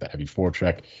last year with the heavy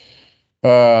forecheck.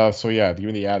 So yeah,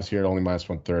 even the Avs here at only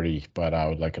 -130, but I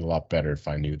would like it a lot better if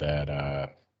I knew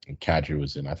that Kadri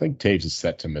was in. I think Toews is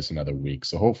set to miss another week,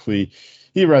 so hopefully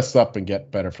he rests up and get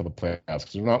better for the playoffs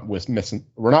because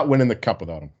we're not winning the cup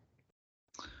without him.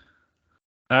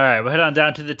 All right, we'll head on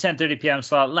down to the 10:30 p.m.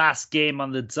 slot. Last game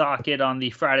on the docket on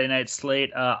the Friday night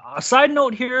slate. A side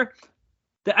note here.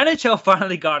 The NHL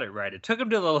finally got it right. It took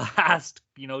them to the last,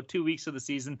 2 weeks of the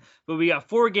season, but we got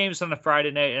 4 games on a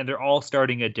Friday night, and they're all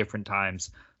starting at different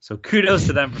times. So kudos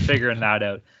to them for figuring that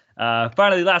out.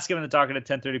 Finally, last game of the talking at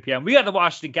 10:30 p.m. We got the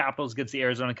Washington Capitals against the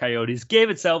Arizona Coyotes. Game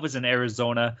itself is in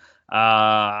Arizona.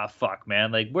 Fuck,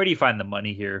 man. Like, where do you find the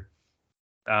money here?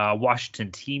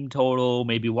 Washington team total,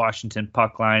 maybe Washington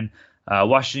puck line.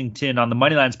 Washington on the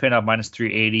money line's paying off minus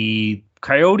 380.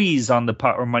 Coyotes on the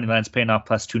puck or money line's paying off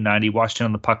plus 290. Washington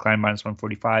on the puck line minus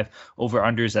 145. Over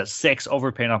unders at 6.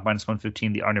 Over paying off minus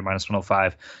 115. The under minus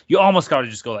 105. You almost got to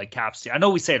just go like Caps. I know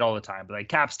we say it all the time, but like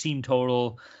Caps team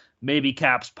total, maybe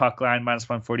Caps puck line minus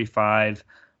 145.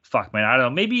 Fuck, man, I don't know.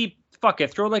 Maybe fuck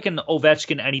it. Throw like an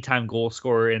Ovechkin anytime goal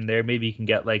scorer in there. Maybe you can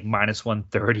get like minus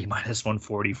 130, minus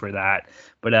 140 for that.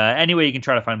 But anyway, you can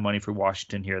try to find money for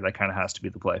Washington here. That kind of has to be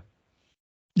the play.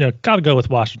 Yeah, got to go with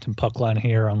Washington puck line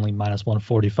here, only minus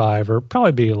 145, or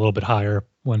probably be a little bit higher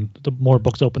when the more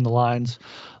books open the lines.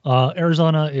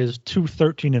 Arizona is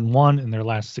 2-13-1 in their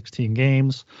last 16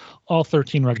 games. All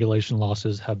 13 regulation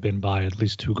losses have been by at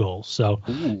least 2 goals. So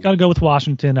got to go with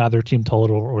Washington, either team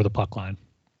total or the puck line.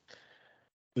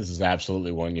 This is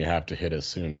absolutely one you have to hit as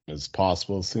soon as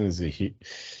possible. As soon as you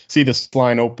see this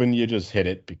line open, you just hit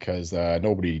it because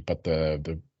nobody but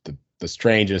the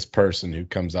strangest person who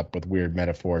comes up with weird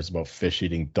metaphors about fish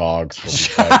eating dogs will be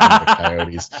fighting the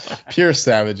Coyotes. Pure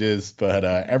savages, but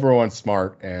everyone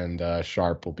smart and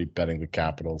sharp will be betting the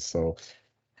Capitals. So,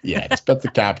 yeah, just bet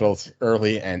the Capitals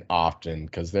early and often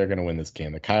because they're going to win this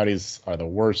game. The Coyotes are the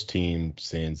worst team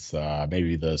since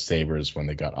maybe the Sabres when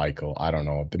they got Eichel. I don't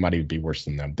know. They might even be worse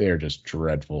than them. They're just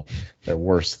dreadful. They're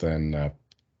worse than,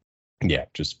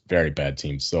 just very bad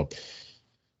teams. So,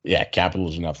 yeah,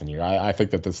 Capitals are nothing here. I think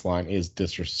that this line is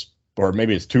or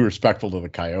maybe it's too respectful to the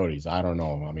Coyotes. I don't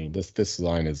know. I mean, this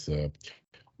line is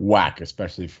whack,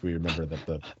 especially if we remember that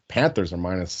the Panthers are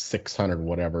minus 600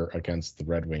 whatever against the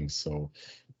Red Wings. So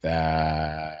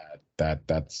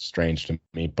that's strange to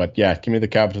me. But yeah, give me the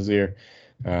Capitals here.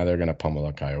 They're gonna pummel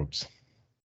the Coyotes.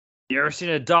 You ever seen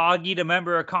a dog eat a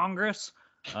member of Congress?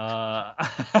 All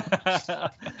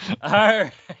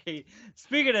right.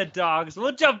 Speaking of dogs,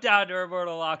 we'll jump down to our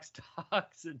Mortal Locks,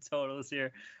 dogs, and totals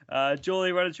here.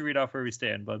 Jolie, why don't you read off where we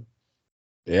stand, bud?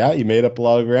 Yeah, you made up a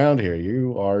lot of ground here.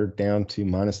 You are down to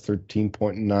minus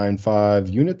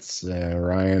 13.95 units.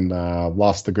 Ryan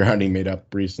lost the ground he made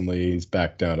up recently. He's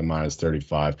back down to minus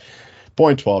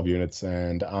 35.12 units,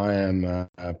 and I am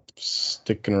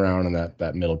sticking around in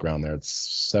that middle ground there.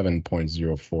 It's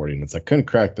 7.04 units. I couldn't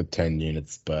crack the 10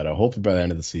 units, but hopefully by the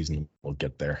end of the season we'll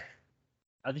get there.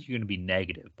 I think you're going to be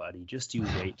negative, buddy. Just you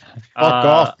wait. Fuck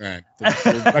off, man.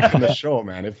 We're back on the show,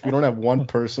 man. If we don't have one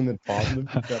person that's positive,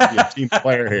 you've got to be a team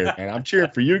player here, man. I'm cheering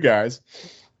for you guys.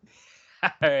 All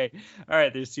right,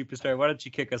 there's Superstar. Why don't you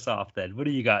kick us off then? What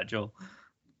do you got, Joel?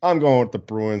 I'm going with the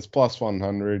Bruins, plus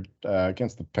 100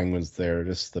 against the Penguins there.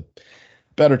 Just the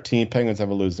better team. Penguins have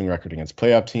a losing record against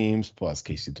playoff teams, plus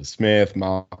Casey DeSmith,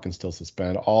 Malkin still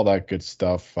suspended, all that good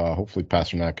stuff. Hopefully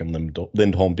Pasternak and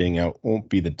Lindholm being out won't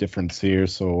be the difference here.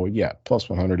 So, yeah, plus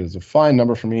 100 is a fine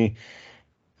number for me.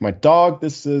 My dog,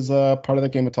 this is part of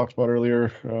that game I talked about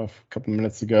earlier a couple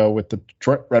minutes ago with the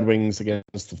Detroit Red Wings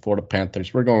against the Florida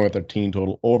Panthers. We're going with their team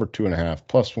total over 2.5,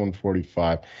 plus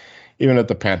 145. Even if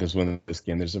the Panthers win this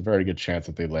game, there's a very good chance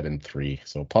that they let in 3.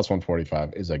 So plus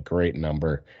 145 is a great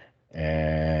number.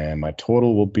 And my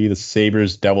total will be the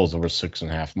Sabres Devils over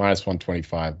 6.5, minus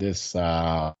 125. This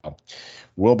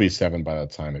will be 7 by the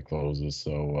time it closes.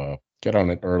 So get on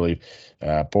it early.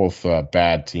 Both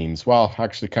bad teams. Well,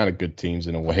 actually kind of good teams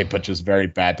in a way, but just very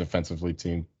bad defensive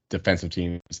teams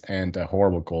and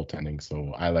horrible goaltending.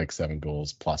 So I like 7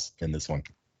 goals plus in this one.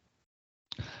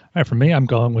 All right, for me, I'm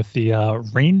going with the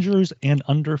Rangers and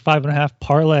under 5.5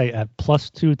 parlay at plus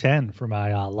 210 for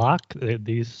my lock.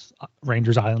 These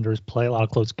Rangers Islanders play a lot of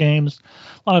close games,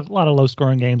 a lot of low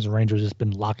scoring games. The Rangers has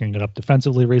been locking it up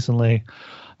defensively recently.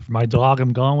 For my dog,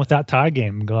 I'm going with that tie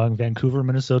game. I'm going Vancouver,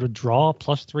 Minnesota draw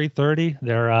plus 330.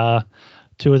 They're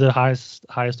 2 of the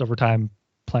highest overtime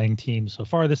playing teams so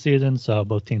far this season, so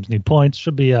both teams need points.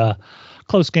 Should be a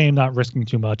close game, not risking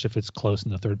too much if it's close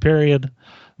in the third period.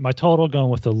 My total, going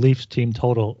with the Leafs team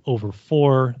total over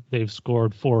 4. They've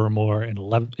scored 4 or more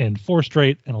in 4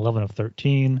 straight and 11 of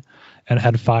 13, and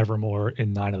had 5 or more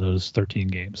in 9 of those 13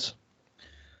 games.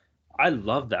 I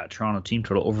love that Toronto team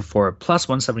total over 4 plus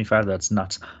 175. That's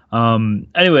nuts.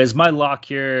 Anyways, my lock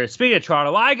here. Speaking of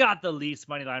Toronto, I got the Leafs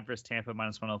money line versus Tampa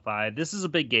minus 105. This is a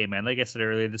big game, man. Like I said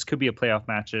earlier, this could be a playoff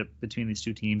matchup between these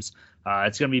two teams.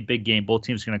 It's going to be a big game. Both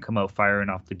teams are going to come out firing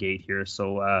off the gate here.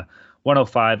 So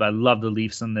 105. I love the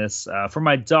Leafs in this. For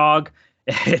my dog,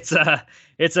 It's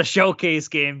a showcase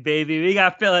game, baby. We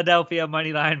got Philadelphia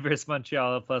money line versus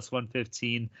Montreal at plus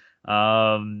 115.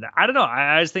 I don't know.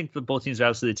 I just think that both teams are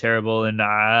absolutely terrible, and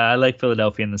I like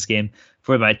Philadelphia in this game.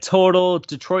 For my total,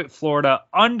 Detroit, Florida,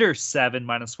 under 7,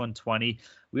 minus 120.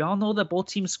 We all know that both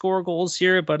teams score goals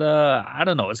here, but I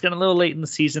don't know. It's getting a little late in the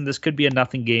season. This could be a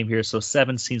nothing game here, so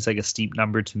 7 seems like a steep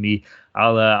number to me.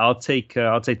 I'll take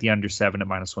the under 7 at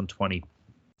minus 120.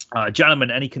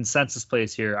 Gentlemen, any consensus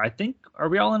plays here? I think, are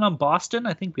we all in on Boston?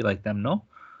 I think we like them, no?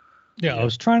 Yeah, I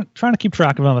was trying to keep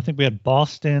track of them. I think we had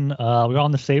Boston. We were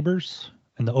on the Sabres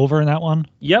and the over in that one.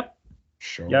 Yep.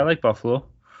 Sure. Yeah, I like Buffalo.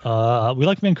 We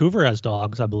like Vancouver as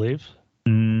dogs, I believe.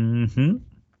 Mm-hmm.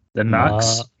 The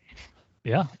Knox.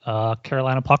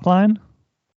 Carolina puck line.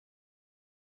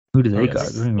 Who do they got?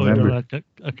 I don't remember.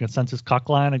 A consensus puck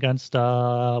line against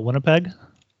Winnipeg.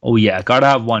 Oh yeah, gotta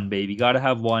have one, baby. Gotta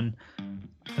have one.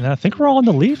 And then I think we're all on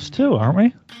the Leafs too, aren't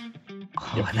we?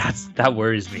 Oh, that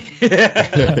worries me.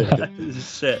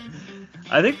 Shit.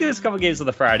 I think there's a couple games on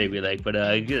the Friday we like, but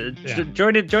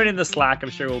join in the Slack. I'm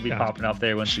sure we'll be popping up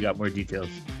there once we got more details.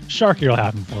 Sharky will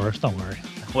have them for us. Don't worry.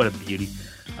 What a beauty.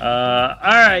 All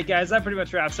right, guys, that pretty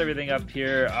much wraps everything up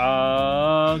here.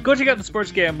 Go check out the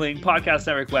Sports Gambling Podcast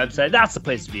Network website. That's the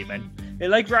place to be, man.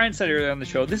 And like Ryan said earlier on the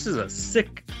show, this is a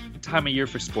sick time of year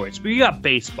for sports. We got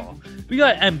baseball, we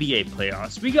got NBA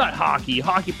playoffs, we got hockey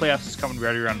playoffs is coming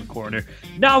right around the corner.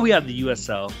 Now we have the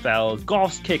USFL,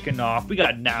 golf's kicking off, we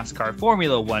got NASCAR,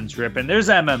 Formula 1's ripping, there's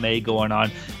MMA going on.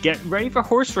 Get ready for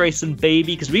horse racing,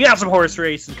 baby, because we got some horse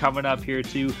racing coming up here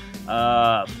too.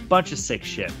 Bunch of sick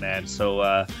shit, man.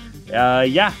 So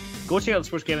go check out the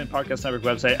Sports Gambling Podcast Network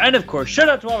website. And of course, shout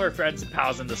out to all our friends and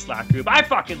pals in the Slack group. I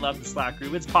fucking love the Slack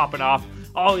group. It's popping off.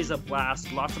 Always a blast.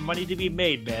 Lots of money to be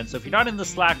made, man. So if you're not in the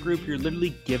Slack group, you're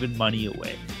literally giving money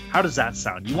away. How does that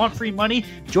sound? You want free money?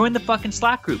 Join the fucking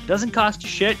Slack group. Doesn't cost you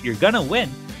shit. You're gonna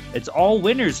win. It's all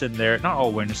winners in there. Not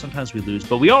all winners. Sometimes we lose,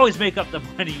 but we always make up the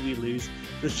money we lose.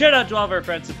 So shout out to all of our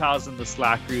friends and pals in the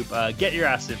Slack group. Get your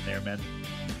ass in there, man.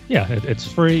 Yeah, it's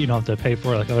free. You don't have to pay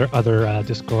for it like other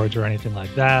Discords or anything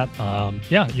like that.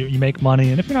 You make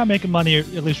money, and if you're not making money,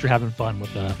 at least you're having fun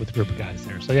with a group of guys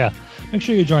there. So yeah, make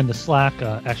sure you join the Slack,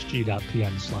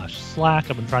 sg.pn/Slack.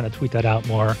 I've been trying to tweet that out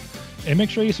more. And make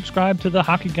sure you subscribe to the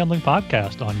Hockey Gambling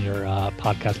Podcast on your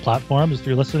podcast platforms. If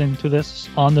you're listening to this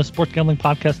on the Sports Gambling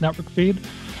Podcast Network feed,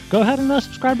 go ahead and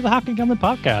subscribe to the Hockey Gambling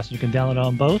Podcast. You can download it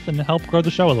on both and help grow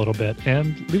the show a little bit.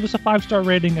 And leave us a 5-star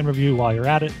rating and review while you're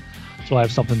at it, so I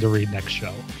have something to read next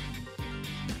show.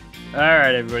 All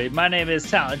right, everybody. My name is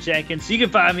Talon Jenkins. You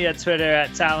can find me at Twitter at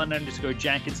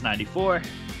Talon_Jenkins94.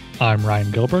 I'm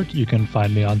Ryan Gilbert. You can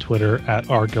find me on Twitter at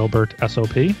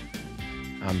rgilbertsop.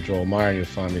 I'm Joel Meyer. You'll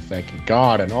find me thanking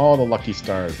God and all the lucky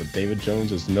stars that David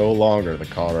Jones is no longer the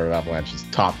Colorado Avalanche's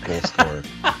top goal scorer.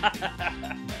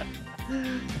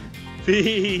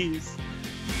 Peace.